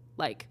school,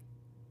 like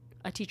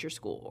a teacher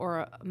school or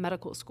a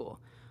medical school.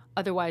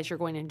 Otherwise, you're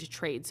going into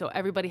trade. So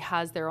everybody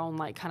has their own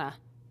like kind of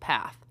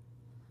path.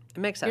 It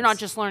makes sense. You're not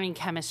just learning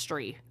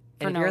chemistry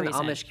for and if no you're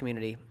reason. in the Amish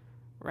community,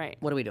 right?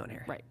 What are we doing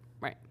here? Right.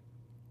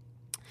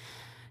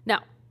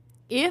 Now,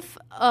 if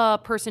a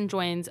person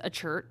joins a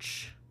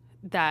church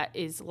that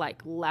is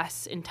like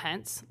less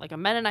intense, like a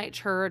Mennonite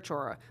church,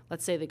 or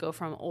let's say they go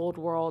from old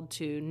world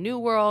to new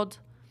world,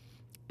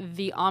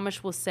 the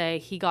Amish will say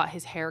he got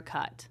his hair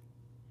cut.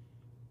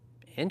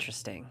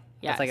 Interesting.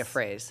 Yes. That's like a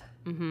phrase.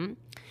 Mm-hmm.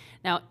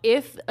 Now,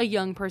 if a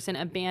young person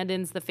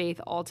abandons the faith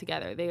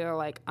altogether, they are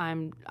like, I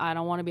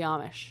don't want to be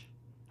Amish.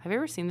 Have you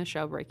ever seen the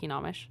show Breaking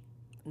Amish?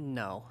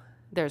 No.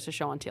 There's a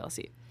show on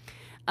TLC.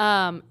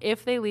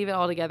 If they leave it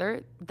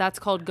altogether, that's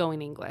called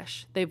going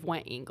English. They've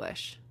went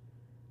English.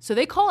 So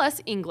they call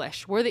us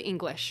English. We're the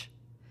English.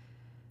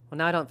 Well,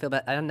 now I don't feel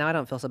bad. Now I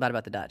don't feel so bad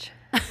about the Dutch.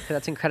 Because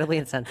that's incredibly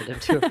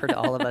insensitive to refer to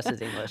all of us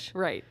as English.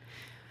 Right.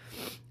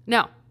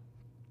 Now,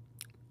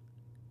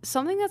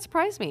 something that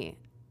surprised me,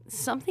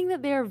 something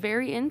that they are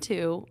very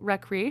into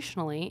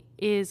recreationally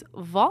is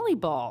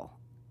volleyball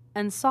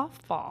and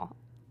softball.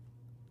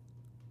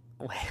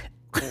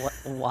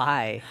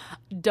 Why?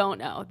 Don't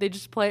know. They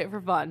just play it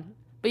for fun.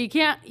 But you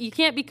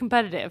can't be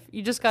competitive.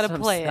 You just got to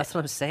play it. That's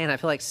what I'm saying. I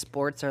feel like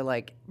sports are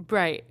like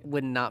right.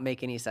 Would not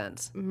make any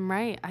sense.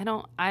 Right. I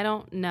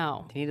don't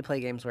know. You need to play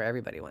games where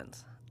everybody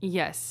wins.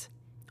 Yes.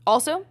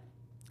 Also,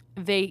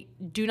 they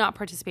do not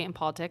participate in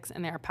politics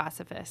and they are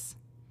pacifists.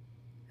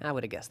 I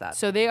would have guessed that.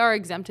 So they are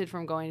exempted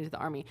from going into the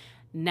army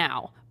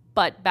now.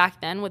 But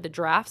back then with the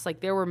drafts, like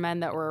there were men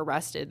that were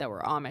arrested that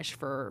were Amish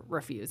for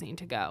refusing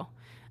to go.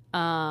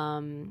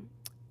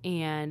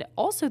 And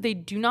also they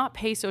do not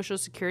pay Social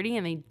Security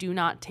and they do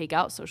not take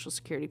out Social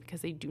Security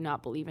because they do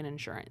not believe in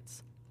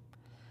insurance.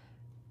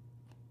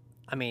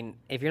 I mean,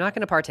 if you're not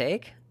going to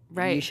partake,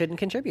 right, you shouldn't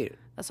contribute.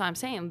 That's what I'm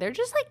saying. They're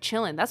just like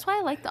chilling. That's why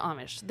I like the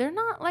Amish. They're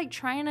not like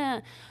trying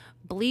to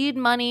bleed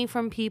money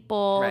from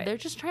people. Right. They're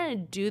just trying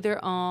to do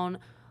their own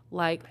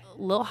like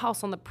Little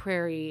House on the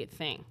Prairie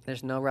thing.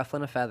 There's no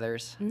ruffling of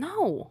feathers.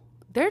 No.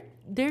 They're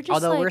just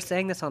Although like, we're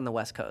saying this on the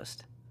West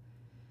Coast.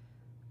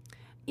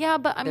 Yeah,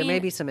 but I mean, there may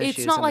be some issues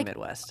it's not in like, the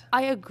Midwest.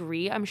 I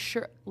agree. I'm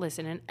sure.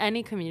 Listen, in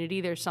any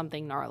community, there's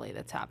something gnarly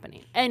that's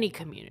happening. Any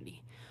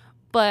community.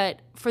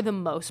 But for the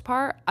most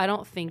part, I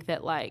don't think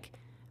that like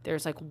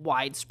there's like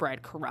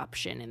widespread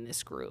corruption in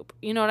this group.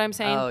 You know what I'm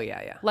saying? Oh,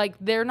 yeah. Like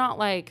they're not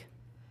like,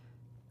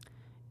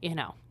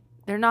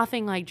 they're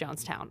nothing like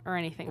Jonestown or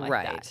anything like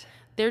that.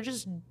 They're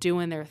just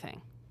doing their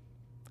thing.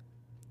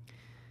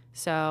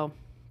 So,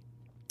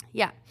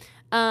 yeah.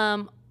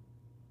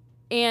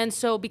 And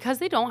so because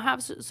they don't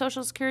have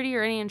Social Security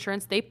or any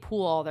insurance, they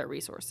pool all their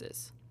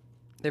resources.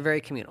 They're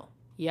very communal.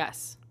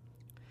 Yes.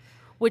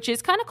 Which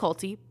is kind of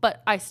culty,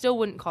 but I still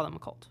wouldn't call them a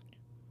cult.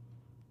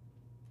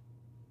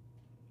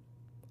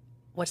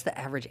 What's the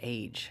average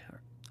age?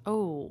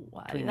 Oh,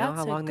 do we know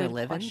how long they're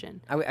living?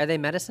 Question. Are they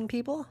medicine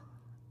people?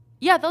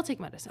 Yeah, they'll take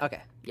medicine.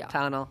 Okay. Yeah.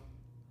 Tylenol.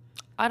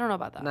 I don't know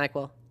about that.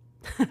 NyQuil.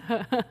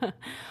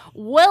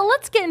 Well,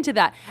 let's get into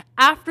that.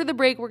 After the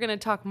break, we're going to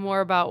talk more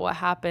about what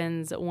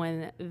happens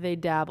when they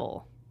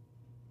dabble.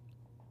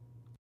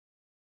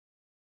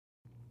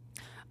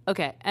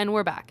 Okay, and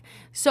we're back.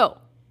 So,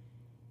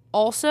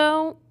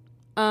 also,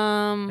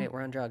 wait,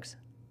 we're on drugs.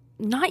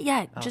 Not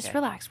yet. Okay. Just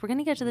relax. We're going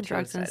to get to the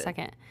drugs in a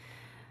second.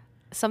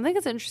 Something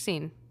that's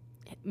interesting,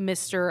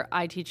 Mr.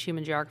 I Teach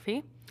Human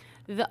Geography.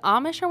 The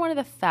Amish are one of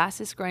the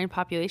fastest growing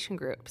population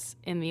groups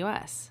in the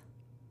U.S.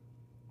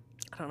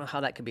 I don't know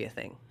how that could be a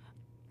thing.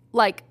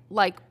 Like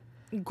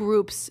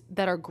groups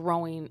that are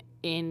growing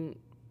in,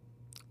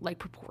 like,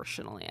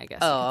 proportionally, I guess.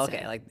 Oh, you could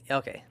okay. say.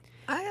 Okay.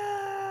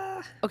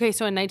 Okay,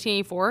 so in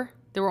 1984,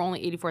 there were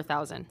only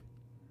 84,000.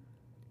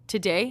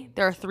 Today,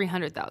 there are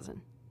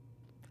 300,000.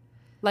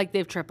 Like,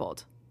 they've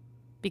tripled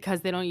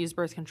because they don't use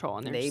birth control,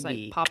 and they're just,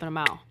 like, popping them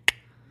out.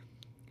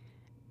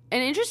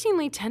 And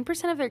interestingly,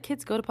 10% of their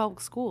kids go to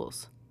public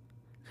schools.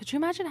 Could you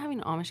imagine having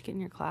an Amish kid in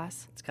your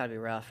class? It's got to be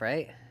rough,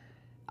 right?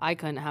 I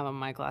couldn't have them in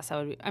my class.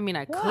 I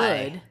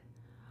Why?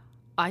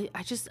 could.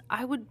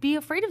 I would be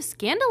afraid of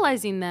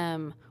scandalizing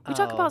them. We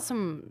talk about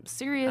some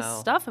serious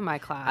stuff in my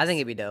class. I think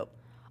it'd be dope.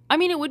 I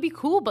mean, it would be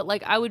cool, but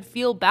like I would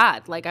feel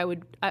bad. Like I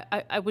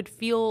would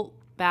feel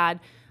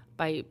bad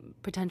by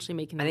potentially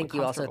making them I think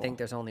you also uncomfortable. think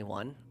there's only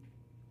one.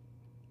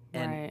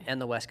 Right. And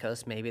the West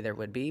Coast, maybe there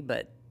would be,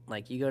 but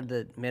like you go to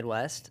the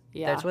Midwest,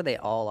 Yeah. that's where they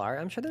all are.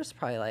 I'm sure there's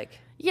probably like,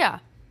 Yeah.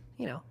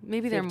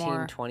 maybe they're 15,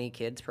 more 20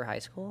 kids per high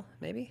school,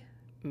 maybe.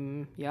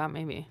 yeah,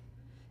 maybe.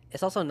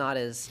 It's also not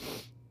as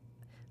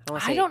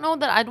I don't know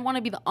that I'd want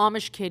to be the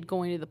Amish kid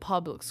going to the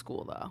public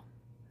school though.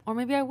 Or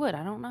maybe I would.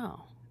 I don't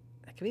know.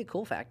 That could be a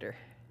cool factor.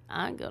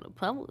 I go to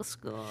public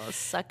school,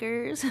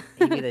 suckers.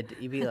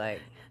 You'd be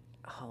like,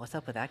 oh, what's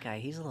up with that guy?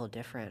 He's a little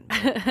different.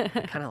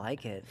 I kind of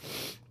like it.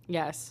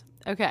 Yes.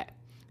 Okay.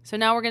 So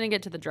now we're going to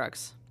get to the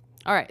drugs.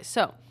 All right.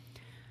 So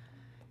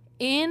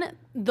in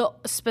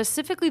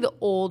specifically the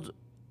old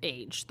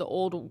age, the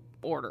old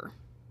order,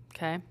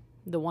 okay,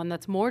 the one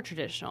that's more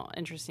traditional,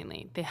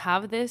 interestingly, they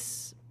have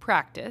this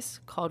practice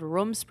called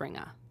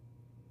rumspringa.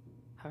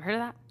 Have you heard of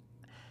that?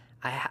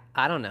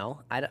 I don't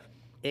know.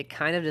 It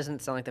kind of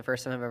doesn't sound like the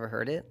first time I've ever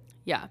heard it.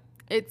 Yeah.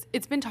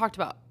 It's been talked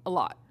about a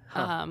lot.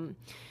 Huh.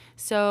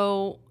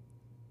 So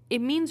it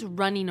means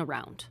running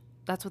around.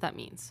 That's what that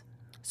means.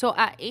 So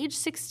at age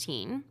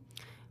 16,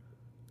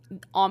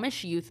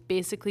 Amish youth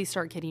basically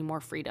start getting more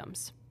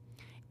freedoms.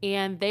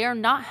 And they are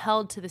not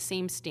held to the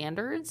same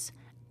standards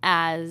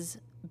as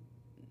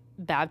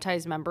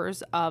baptized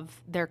members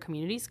of their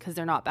communities because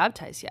they're not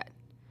baptized yet.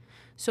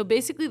 So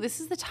basically, this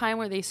is the time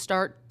where they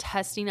start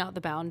testing out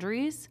the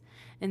boundaries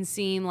and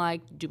seeing,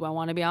 like, do I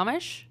want to be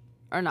Amish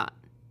or not?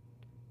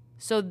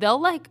 So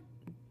they'll, like,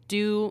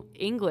 do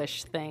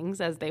English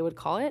things, as they would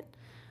call it,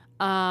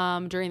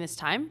 during this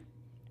time.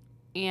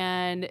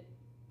 And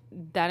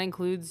that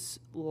includes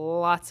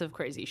lots of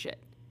crazy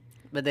shit.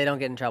 But they don't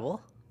get in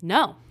trouble?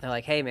 No. They're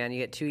like, hey, man, you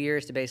get 2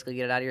 years to basically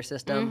get it out of your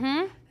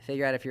system,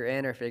 figure out if you're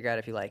in or figure out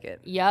if you like it.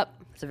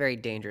 Yep. It's a very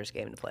dangerous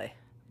game to play.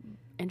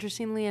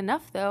 Interestingly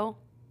enough, though,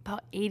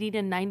 about 80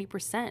 to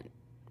 90%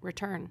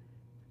 return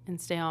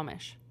and stay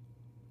Amish.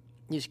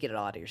 You just get it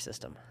all out of your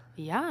system.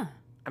 Yeah.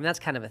 I mean, that's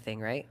kind of a thing,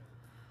 right?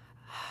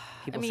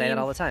 People say that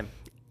all the time.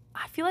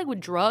 I feel like with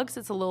drugs,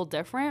 it's a little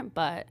different,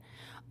 but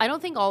I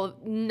don't think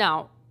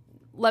now,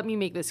 let me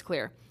make this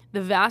clear.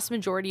 The vast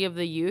majority of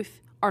the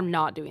youth are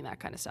not doing that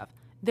kind of stuff.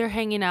 They're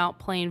hanging out,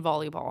 playing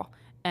volleyball,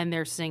 and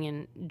they're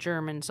singing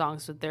German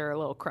songs with their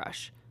little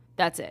crush.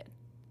 That's it.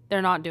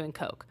 They're not doing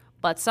coke.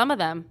 But some of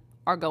them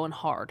are going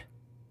hard.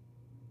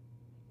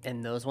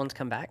 And those ones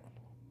come back?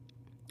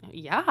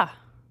 Yeah.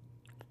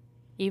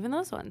 Even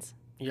those ones.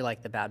 You're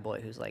like the bad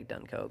boy who's like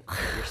done coke, but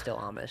you're still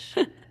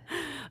Amish.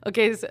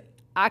 Okay, so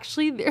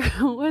actually there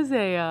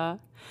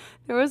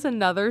was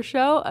another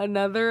show,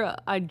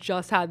 I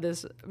just had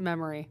this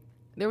memory.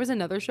 There was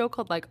another show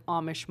called like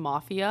Amish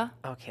Mafia.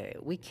 Okay,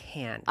 we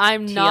can't.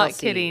 I'm TLC, not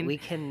kidding. We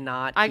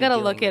cannot. I gotta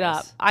look it this.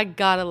 up. I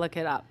gotta look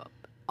it up.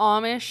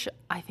 Amish,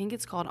 I think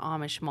it's called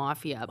Amish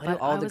Mafia. Why but do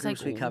all I the was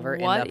groups like, we cover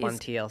end what up on is-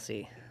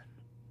 TLC?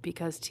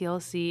 Because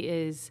TLC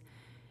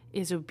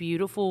is a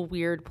beautiful,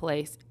 weird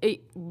place.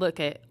 Look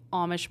at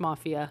Amish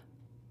Mafia,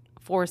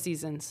 4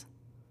 seasons.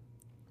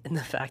 And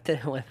the fact that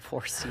it went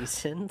 4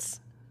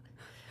 seasons?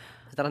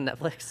 Is that on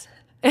Netflix?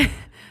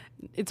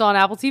 It's on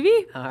Apple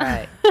TV. All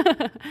right.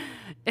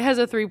 It has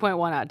a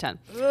 3.1 out of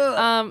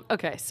 10.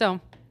 Okay, so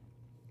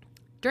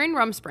during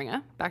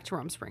Rumspringa, back to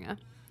Rumspringa,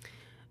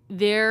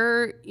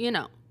 they're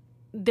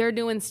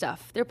doing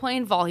stuff. They're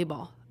playing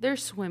volleyball. They're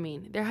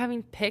swimming. They're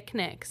having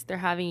picnics. They're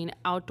having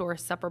outdoor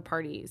supper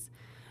parties.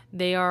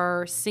 They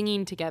are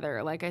singing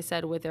together, like I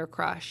said, with their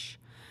crush.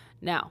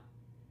 Now,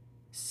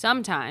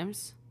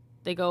 sometimes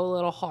they go a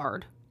little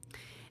hard.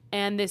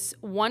 And this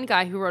one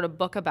guy who wrote a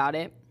book about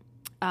it,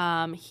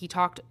 he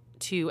talked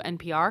to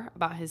NPR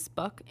about his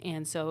book.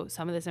 And so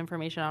some of this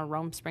information on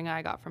Rumspringa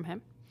I got from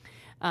him.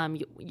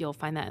 You'll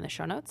find that in the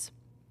show notes.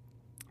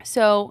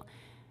 So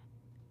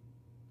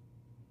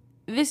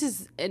this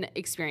is an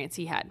experience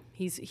he had.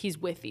 He's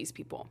with these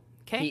people.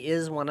 Okay. He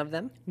is one of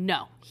them?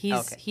 No,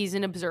 he's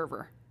an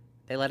observer.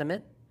 They let him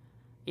in?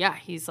 Yeah,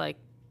 he's like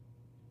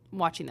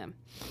watching them.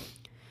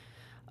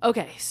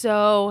 Okay,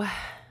 so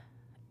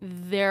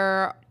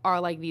there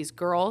are like these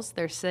girls.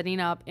 They're sitting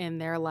up in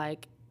their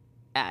like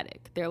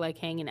attic. They're like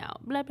hanging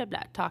out, blah, blah,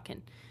 blah,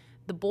 talking.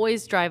 The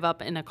boys drive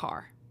up in a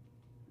car.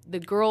 The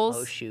girls...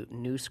 Oh, shoot.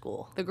 New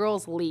school. The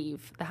girls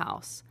leave the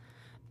house.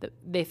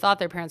 They thought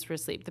their parents were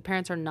asleep. The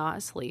parents are not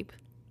asleep.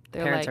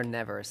 Parents are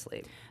never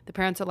asleep. The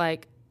parents are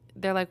like,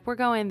 we're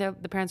going. The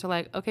parents are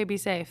like, okay, be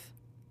safe.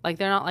 Like,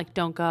 they're not like,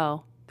 don't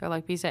go. They're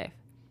like, be safe.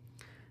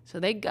 So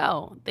they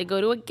go. They go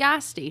to a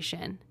gas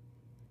station.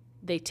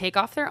 They take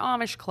off their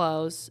Amish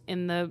clothes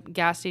in the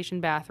gas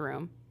station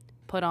bathroom,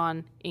 put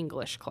on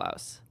English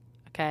clothes.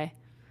 Okay?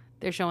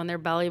 They're showing their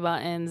belly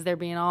buttons. They're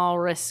being all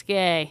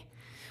risque.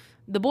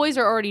 The boys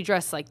are already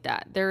dressed like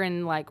that. They're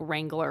in like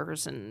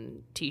Wranglers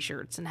and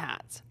t-shirts and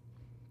hats.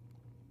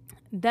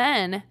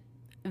 Then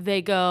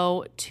they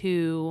go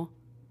to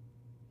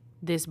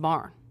this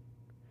barn.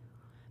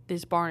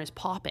 This barn is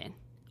popping.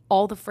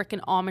 All the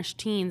freaking Amish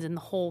teens in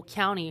the whole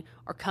county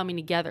are coming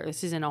together.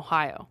 This is in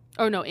Ohio.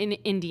 Oh, no, in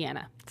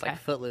Indiana. It's like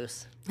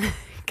Footloose.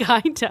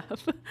 Kind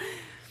of.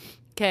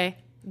 Okay.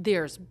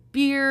 There's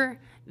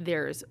beer.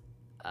 There's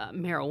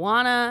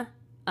marijuana.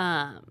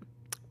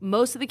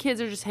 Most of the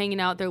kids are just hanging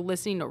out. They're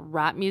listening to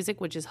rap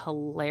music, which is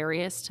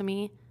hilarious to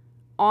me.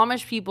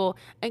 Amish people,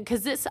 and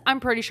because this, I'm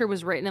pretty sure,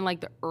 was written in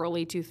like the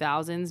early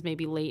 2000s,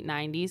 maybe late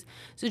 90s.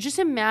 So just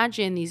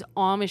imagine these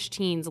Amish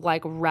teens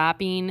like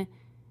rapping,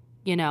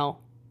 you know,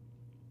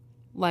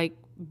 like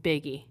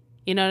Biggie.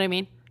 You know what I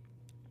mean?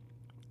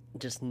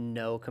 Just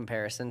no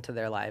comparison to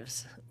their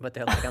lives, but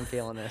they're like, I'm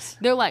feeling this.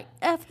 They're like,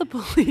 F the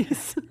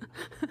police.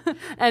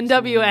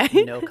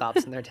 NWA. No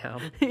cops in their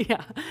town.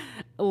 Yeah,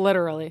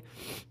 literally.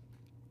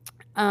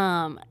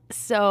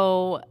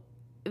 So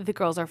the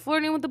girls are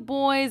flirting with the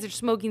boys. They're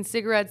smoking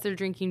cigarettes. They're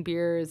drinking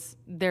beers.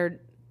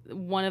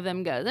 One of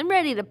them goes, I'm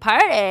ready to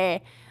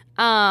party.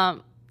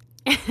 And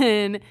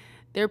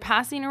they're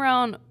passing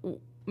around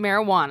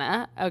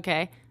marijuana.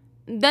 Okay.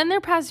 Then they're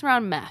passing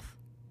around meth.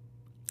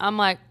 I'm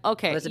like,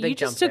 okay, you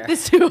just took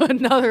this to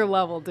another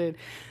level, dude.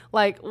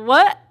 Like,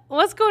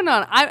 what's going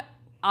on?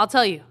 I'll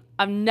tell you,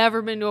 I've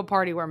never been to a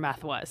party where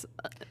meth was.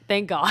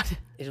 Thank God.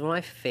 It's one of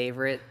my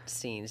favorite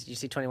scenes. Did you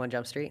see 21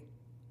 Jump Street?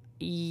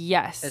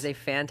 Yes. There's a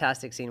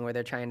fantastic scene where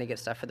they're trying to get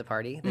stuff for the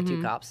party, the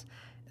two cops.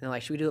 And they're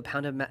like, should we do a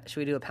pound of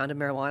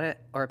marijuana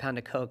or a pound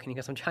of coke? And he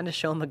goes, I'm trying to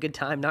show them a good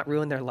time, not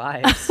ruin their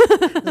lives.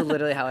 That's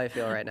literally how I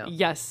feel right now.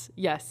 Yes.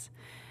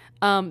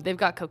 They've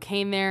got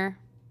cocaine there.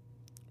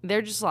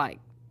 They're just like,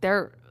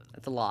 That's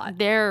a lot.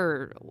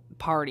 They're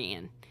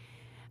partying.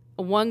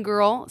 One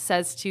girl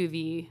says to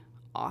the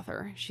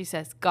author, she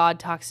says, God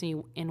talks to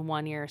you in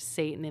one ear,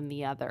 Satan in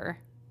the other.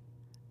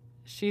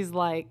 She's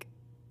like,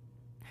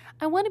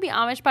 I want to be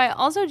Amish, but I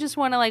also just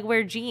want to like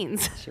wear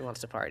jeans. She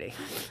wants to party.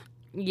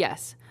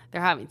 Yes.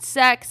 They're having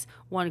sex.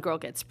 One girl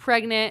gets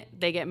pregnant.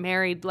 They get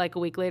married like a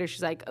week later.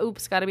 She's like,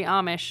 oops, got to be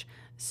Amish.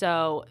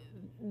 So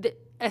the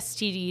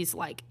STDs,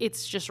 like,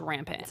 it's just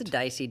rampant. It's a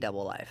dicey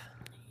double life.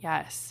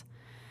 Yes.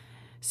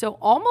 So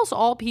almost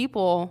all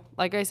people,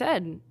 like I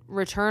said,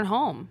 return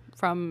home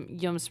from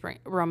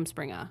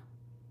Rumspringa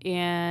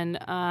and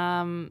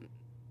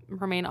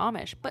remain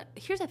Amish. But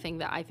here's the thing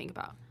that I think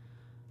about.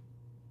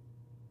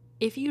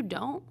 If you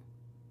don't,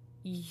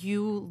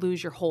 you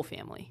lose your whole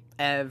family.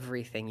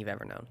 Everything you've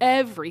ever known.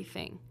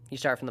 Everything. You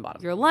start from the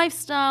bottom. Your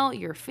lifestyle,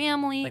 your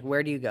family. Like,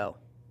 where do you go?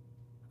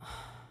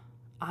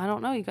 I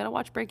don't know. You got to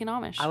watch Breaking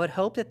Amish. I would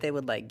hope that they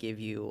would, like, give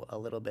you a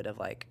little bit of,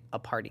 like, a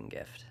parting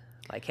gift.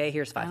 Like, hey,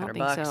 here's $500. I don't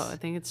think so. I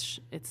think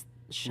it's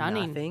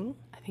shunning. Nothing?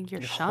 I think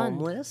you're shunned.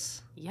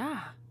 Homeless?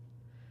 Yeah.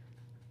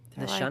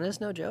 The shun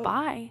is no joke.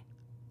 Bye,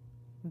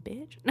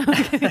 bitch.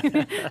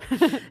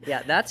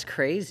 Yeah, that's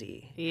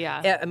crazy.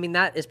 Yeah. I mean,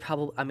 that is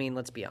probably, I mean,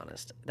 let's be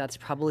honest. That's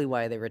probably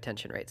why the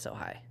retention rate's so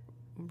high.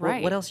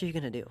 Right. What else are you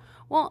going to do?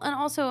 Well, and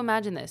also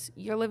imagine this.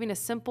 You're living a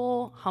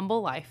simple,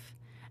 humble life,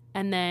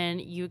 and then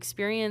you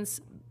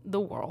experience the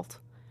world,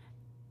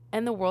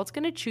 and the world's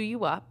going to chew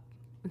you up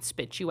and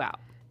spit you out.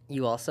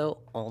 You also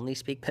only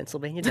speak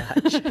Pennsylvania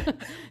Dutch.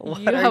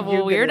 You have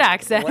a weird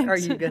accent. What are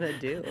you going to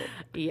do?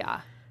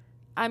 Yeah.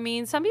 I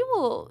mean, some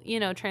people,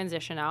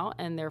 transition out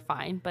and they're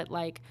fine. But,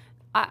 like,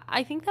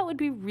 I think that would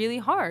be really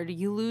hard.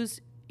 You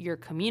lose your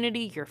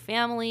community, your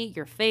family,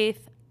 your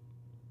faith.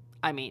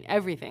 I mean,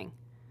 everything.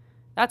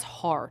 That's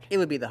hard. It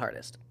would be the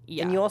hardest.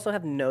 Yeah. And you also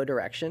have no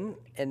direction.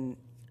 And,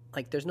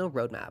 like, there's no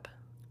roadmap.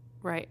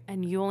 Right.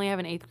 And you only have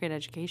an 8th grade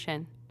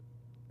education.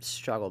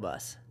 Struggle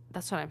bus.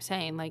 That's what I'm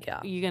saying. Like,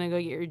 yeah. You going to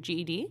go get your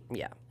GED?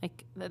 Yeah.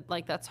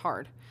 Like that's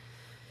hard.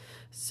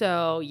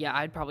 So, yeah,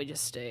 I'd probably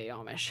just stay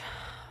Amish.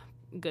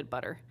 Good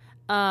butter.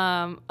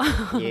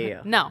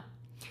 Yeah. No.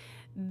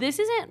 This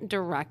isn't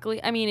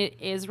directly, I mean,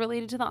 it is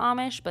related to the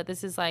Amish, but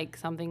this is like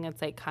something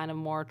that's like kind of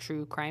more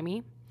true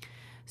crimey.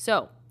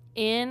 So,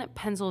 in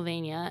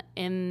Pennsylvania,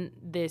 in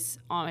this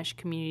Amish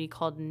community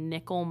called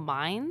Nickel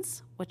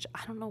Mines, which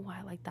I don't know why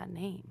I like that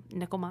name,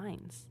 Nickel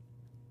Mines.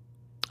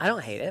 I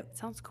don't hate it.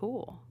 Sounds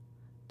cool.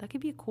 That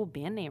could be a cool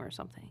band name or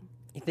something.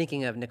 You're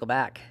thinking of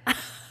Nickelback.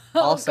 Oh,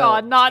 also,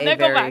 God, not a Nickelback.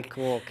 very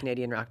cool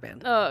Canadian rock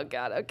band. Oh,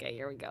 God. Okay,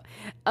 here we go.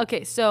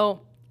 Okay,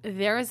 so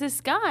there is this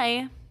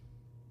guy,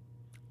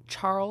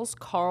 Charles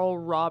Carl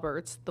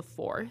Roberts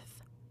IV,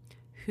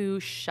 who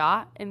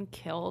shot and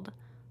killed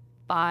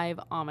 5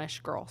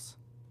 Amish girls.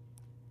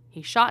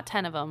 He shot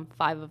 10 of them.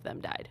 5 of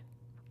them died.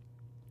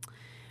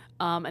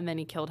 And then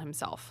he killed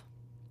himself.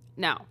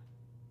 Now,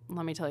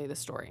 let me tell you the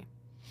story.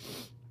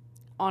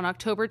 On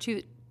October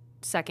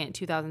 2nd,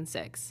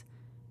 2006,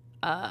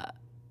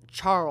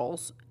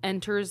 Charles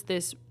enters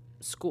this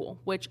school,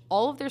 which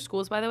all of their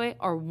schools, by the way,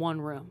 are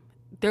one room.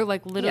 They're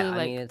like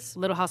literally it's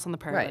Little House on the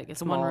Prairie. Right, Like it's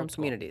small one room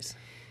school. communities.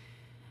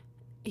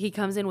 He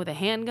comes in with a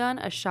handgun,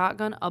 a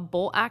shotgun, a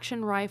bolt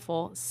action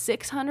rifle,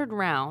 600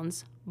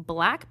 rounds,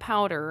 black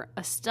powder,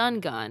 a stun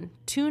gun,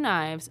 2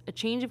 knives, a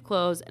change of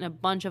clothes, and a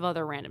bunch of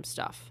other random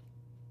stuff.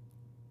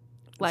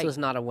 This was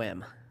not a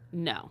whim.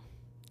 No.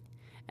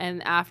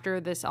 And after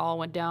this all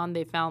went down,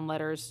 they found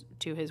letters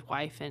to his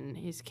wife and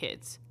his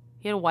kids.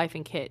 He had a wife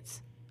and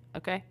kids,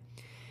 okay?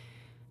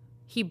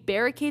 He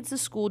barricades the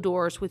school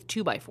doors with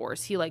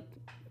 2x4s. He, like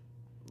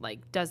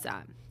does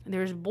that. And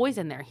there's boys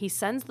in there. He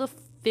sends the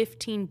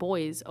 15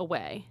 boys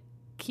away,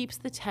 keeps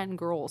the 10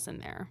 girls in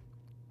there.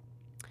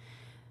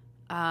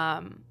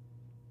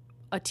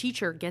 A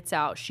teacher gets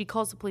out. She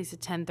calls the police at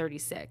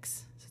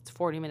 10:36. So it's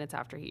 40 minutes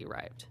after he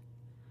arrived.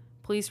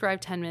 Police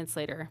arrived 10 minutes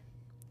later.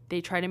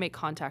 They try to make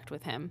contact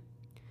with him.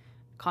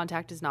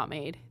 Contact is not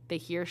made. They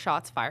hear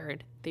shots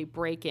fired. They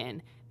break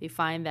in. They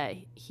find that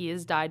he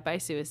has died by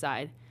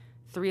suicide.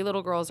 3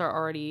 little girls are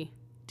already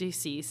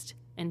deceased,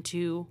 and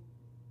 2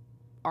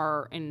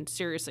 are in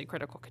seriously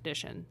critical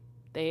condition.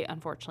 They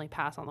unfortunately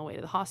pass on the way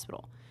to the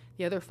hospital.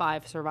 The other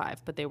 5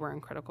 survive, but they were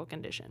in critical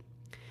condition.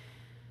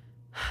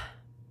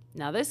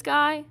 Now, this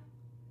guy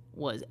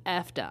was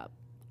effed up.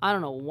 I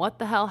don't know what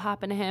the hell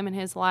happened to him in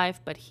his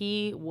life, but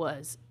he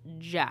was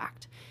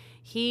jacked.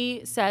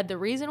 He said the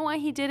reason why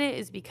he did it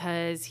is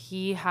because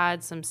he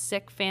had some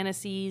sick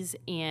fantasies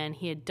and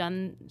he had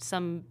done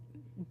some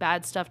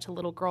bad stuff to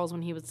little girls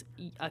when he was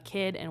a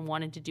kid and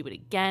wanted to do it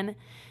again.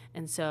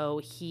 And so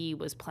he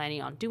was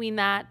planning on doing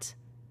that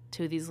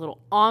to these little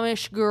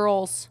Amish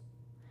girls.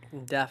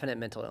 Definite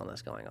mental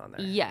illness going on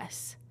there.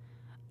 Yes.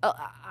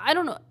 I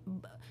don't know.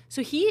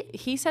 So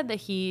he said that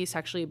he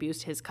sexually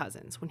abused his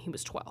cousins when he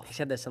was 12. He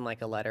said this in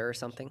like a letter or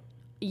something?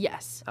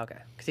 Yes. Okay.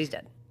 Because he's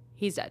dead.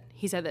 He's dead.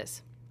 He said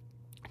this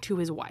to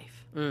his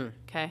wife.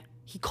 Okay.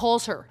 He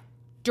calls her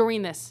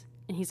during this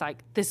and he's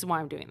like, this is why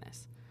I'm doing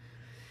this.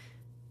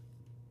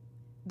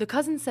 The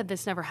cousins said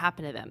this never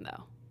happened to them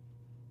though.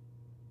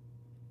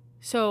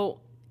 So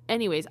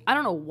anyways, I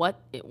don't know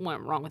what it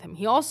went wrong with him.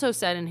 He also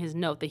said in his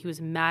note that he was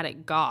mad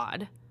at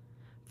God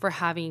for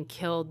having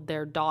killed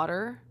their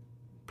daughter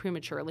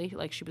prematurely.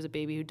 Like she was a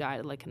baby who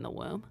died like in the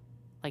womb,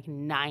 like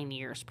 9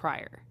 years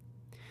prior.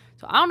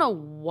 So I don't know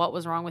what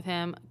was wrong with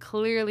him.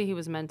 Clearly he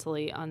was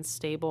mentally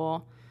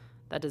unstable.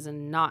 That does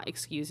not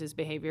excuse his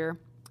behavior.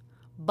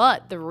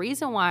 But the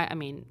reason why,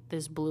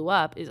 this blew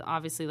up is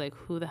obviously like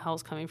who the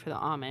hell's coming for the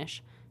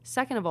Amish?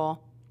 Second of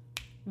all,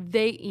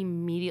 they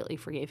immediately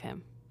forgave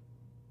him.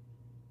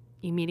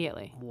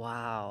 Immediately.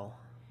 Wow.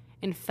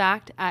 In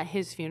fact, at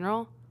his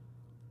funeral,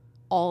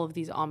 all of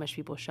these Amish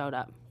people showed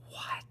up.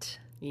 What?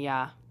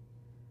 Yeah.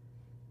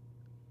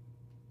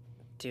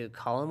 Dude,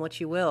 call them what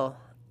you will.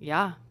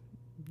 Yeah.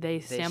 They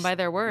stand by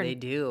their word. They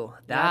do.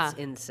 That's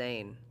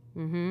insane.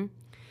 Mm-hmm.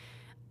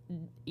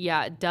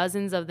 Yeah,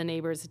 dozens of the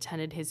neighbors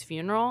attended his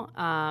funeral.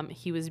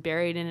 He was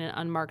buried in an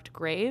unmarked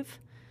grave.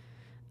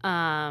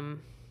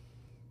 And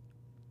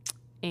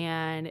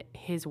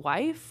his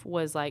wife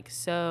was like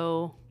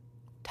so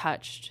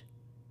touched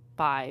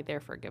by their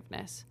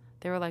forgiveness.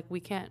 They were like, we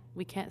can't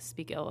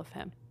speak ill of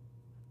him.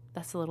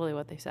 That's literally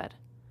what they said.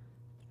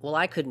 Well,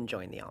 I couldn't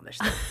join the Amish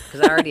then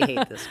because I already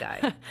hate this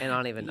guy and I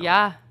don't even know.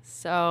 Yeah.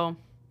 So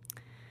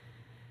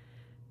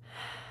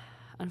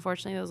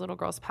unfortunately, those little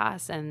girls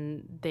passed,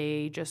 and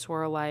they just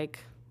were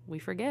like, we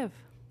forgive,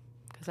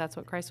 because that's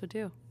what Christ would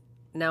do.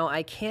 Now,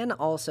 I can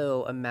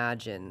also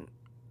imagine,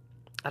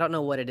 I don't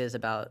know what it is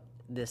about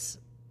this,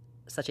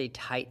 such a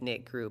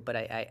tight-knit group,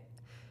 but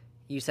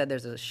you said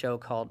there's a show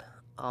called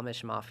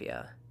Amish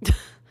Mafia.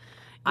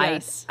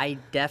 Yes. I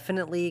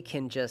definitely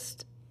can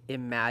just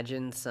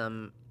imagine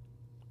some,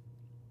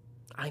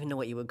 I don't even know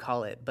what you would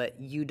call it,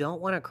 but you don't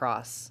want to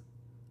cross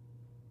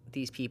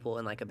these people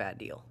in like a bad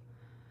deal.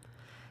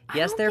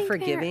 Yes, they're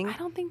forgiving. I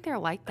don't think they're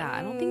like that.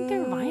 I don't think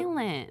they're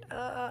violent.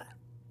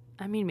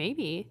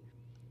 Maybe.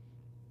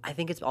 I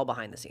think it's all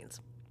behind the scenes.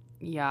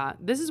 Yeah,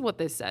 this is what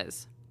this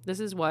says. This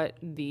is what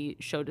the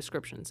show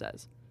description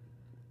says.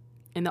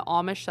 In the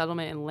Amish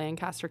settlement in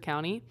Lancaster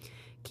County,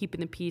 keeping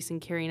the peace and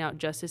carrying out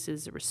justice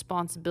is the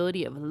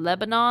responsibility of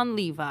Lebanon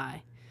Levi.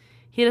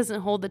 He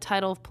doesn't hold the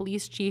title of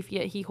police chief,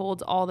 yet he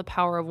holds all the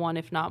power of one,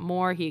 if not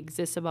more. He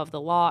exists above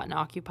the law and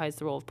occupies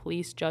the role of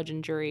police, judge,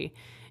 and jury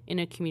in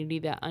a community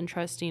that,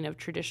 untrusting of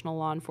traditional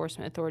law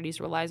enforcement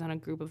authorities, relies on a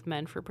group of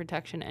men for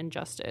protection and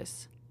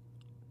justice.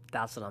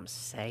 That's what I'm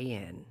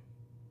saying.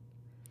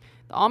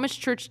 The Amish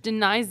church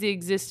denies the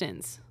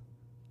existence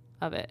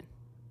of it.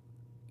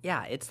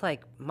 Yeah, it's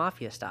like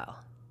mafia style.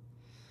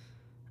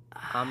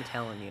 I'm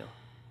telling you.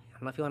 I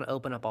don't know if you want to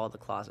open up all the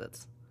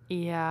closets.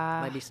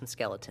 Yeah. Might be some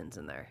skeletons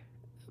in there.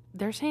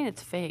 They're saying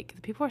it's fake.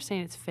 The people are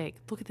saying it's fake.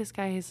 Look at this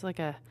guy. He's like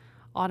a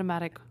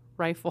automatic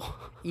rifle.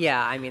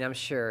 Yeah, I'm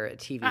sure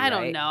TV, I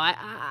don't know.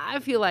 I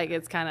feel like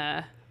it's kind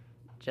of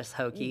just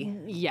hokey.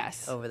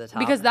 Yes. Over the top.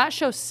 Because that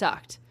show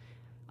sucked.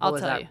 I'll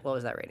tell you. What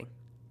was that rating?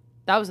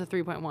 That was a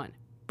 3.1.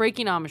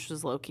 Breaking Amish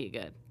was low-key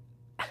good.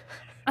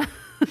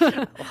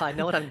 Well, I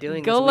know what I'm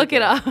doing. Go look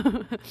it up.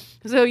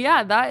 So,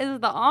 yeah, that is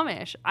the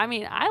Amish.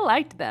 I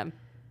liked them.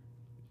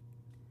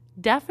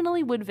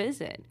 Definitely would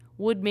visit.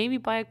 Would maybe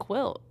buy a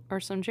quilt or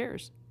some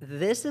chairs.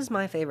 This is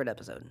my favorite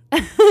episode.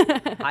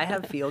 I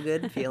have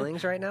feel-good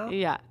feelings right now.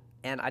 Yeah.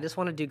 And I just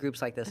want to do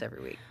groups like this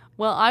every week.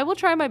 Well, I will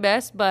try my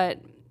best, but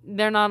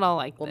they're not all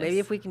like this. Well, maybe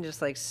if we can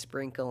just like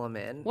sprinkle them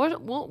in.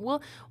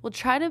 We'll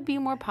try to be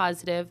more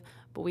positive,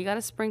 but we got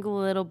to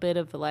sprinkle a little bit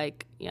of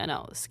like,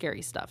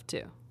 scary stuff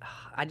too.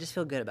 I just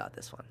feel good about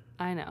this one.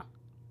 I know.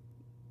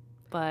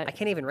 But I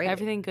can't even rate it.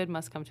 Everything good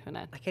must come to an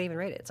end. I can't even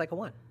rate it. It's like a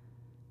 1.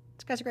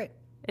 These guys are great.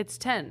 It's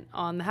 10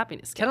 on the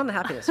happiness scale. 10 on the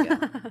happiness scale.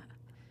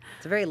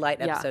 It's a very light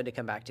episode to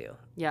come back to.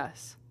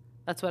 Yes.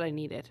 That's what I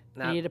needed.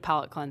 I needed a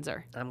palate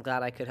cleanser. I'm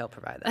glad I could help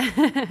provide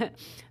that.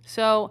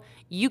 So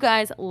you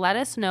guys, let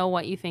us know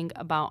what you think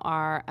about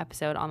our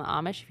episode on the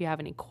Amish. If you have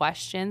any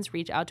questions,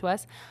 reach out to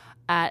us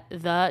at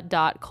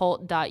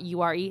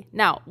the.cult.ure.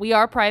 Now, we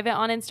are private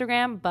on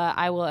Instagram, but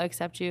I will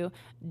accept you.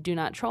 Do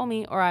not troll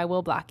me or I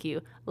will block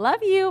you.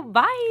 Love you.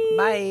 Bye.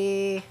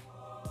 Bye.